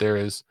recognize that there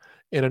is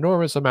an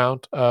enormous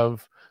amount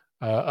of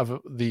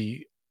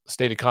the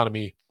state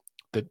economy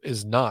that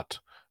is not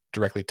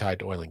directly tied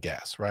to oil and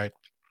gas, right?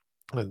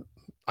 And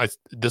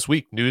this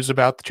week, news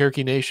about the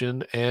Cherokee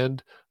Nation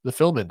and the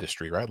film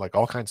industry, right? Like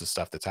all kinds of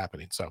stuff that's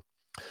happening. So,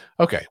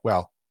 okay,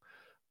 well,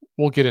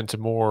 we'll get into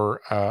more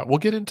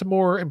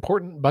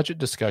important budget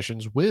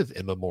discussions with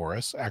Emma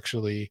Morris.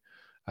 Actually,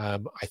 I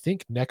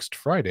think next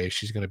Friday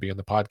she's going to be on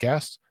the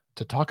podcast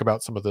to talk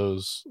about some of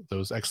those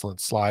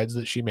excellent slides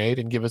that she made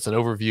and give us an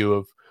overview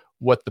of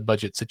what the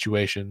budget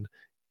situation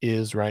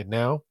is right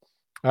now.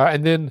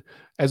 And then,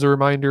 as a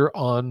reminder,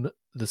 on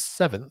the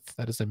 7th,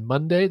 that is a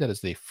Monday, that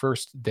is the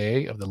first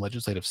day of the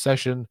legislative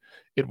session,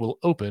 it will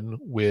open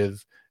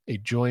with a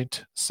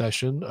joint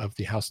session of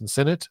the House and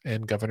Senate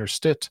and Governor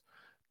Stitt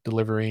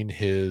delivering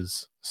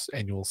his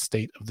annual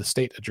State of the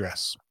State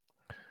address.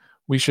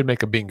 We should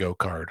make a bingo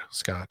card,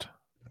 Scott.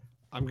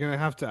 I'm going to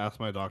have to ask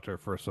my doctor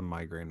for some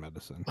migraine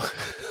medicine.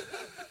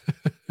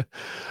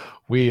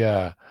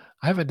 I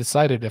haven't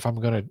decided if I'm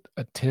going to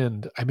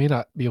attend. I may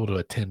not be able to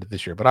attend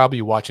this year, but I'll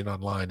be watching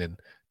online and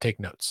take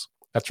notes.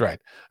 That's right.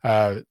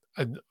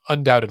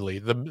 Undoubtedly,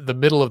 the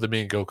middle of the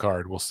bingo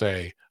card will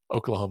say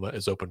Oklahoma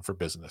is open for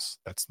business.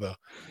 That's the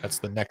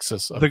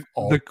nexus of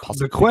all the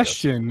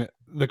question.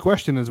 The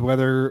question is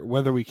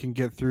whether we can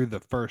get through the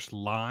first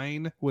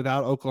line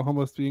without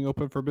Oklahoma being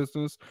open for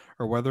business,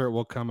 or whether it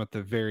will come at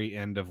the very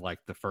end of like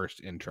the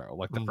first intro,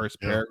 like the first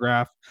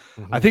paragraph.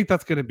 I think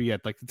that's going to be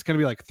it. Like it's going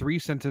to be like 3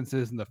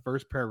 sentences, and the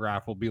first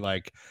paragraph will be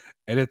like,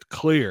 and it's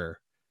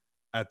clear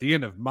at the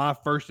end of my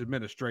first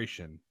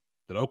administration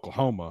that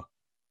Oklahoma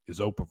is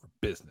open for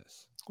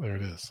business. There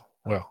it is.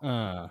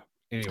 Well,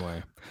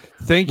 anyway,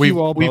 thank you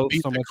all both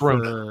so much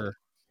for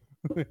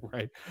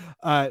right.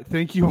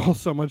 Thank you all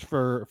so much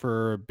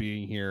for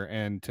being here.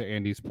 And to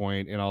Andy's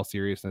point, in all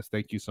seriousness,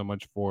 thank you so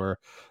much for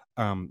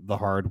the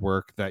hard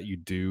work that you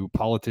do.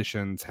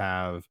 Politicians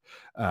have,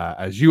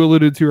 as you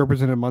alluded to,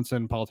 Representative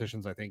Munson,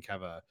 politicians I think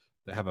have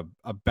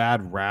a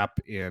bad rap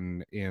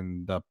in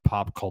the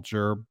pop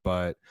culture,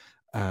 but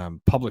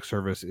public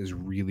service is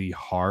really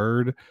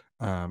hard.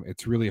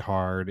 It's really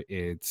hard.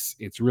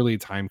 It's really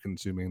time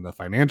consuming. The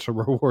financial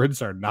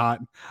rewards are not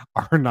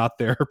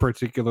there,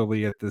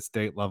 particularly at the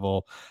state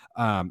level.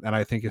 And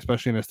I think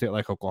especially in a state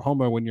like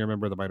Oklahoma, when you're a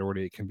member of the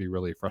minority, it can be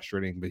really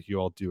frustrating, but you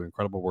all do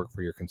incredible work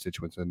for your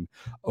constituents, and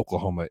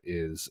Oklahoma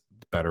is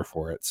better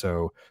for it.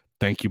 So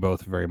thank you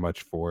both very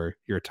much for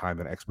your time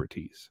and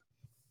expertise.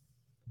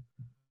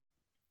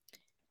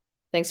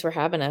 Thanks for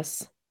having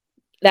us.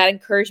 That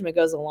encouragement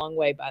goes a long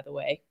way, by the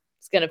way.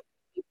 It's going to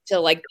be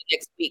till like the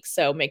next week,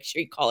 so make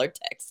sure you call or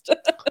text.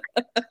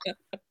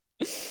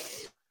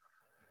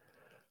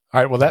 All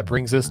right, well, that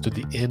brings us to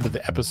the end of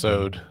the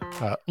episode.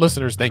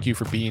 Listeners, thank you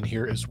for being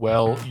here as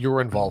well.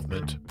 Your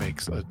involvement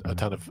makes a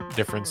ton of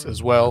difference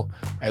as well.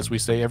 As we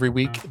say every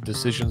week,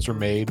 decisions are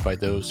made by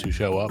those who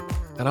show up.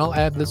 And I'll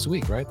add this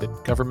week, right,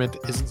 that government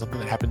isn't something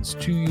that happens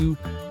to you.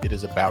 It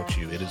is about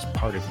you. It is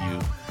part of you.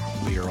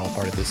 We are all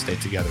part of this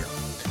state together.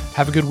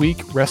 Have a good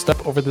week. Rest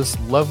up over this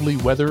lovely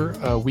weather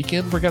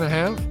weekend we're going to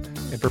have,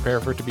 and prepare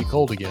for it to be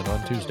cold again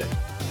on Tuesday.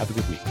 Have a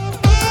good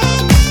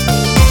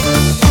week.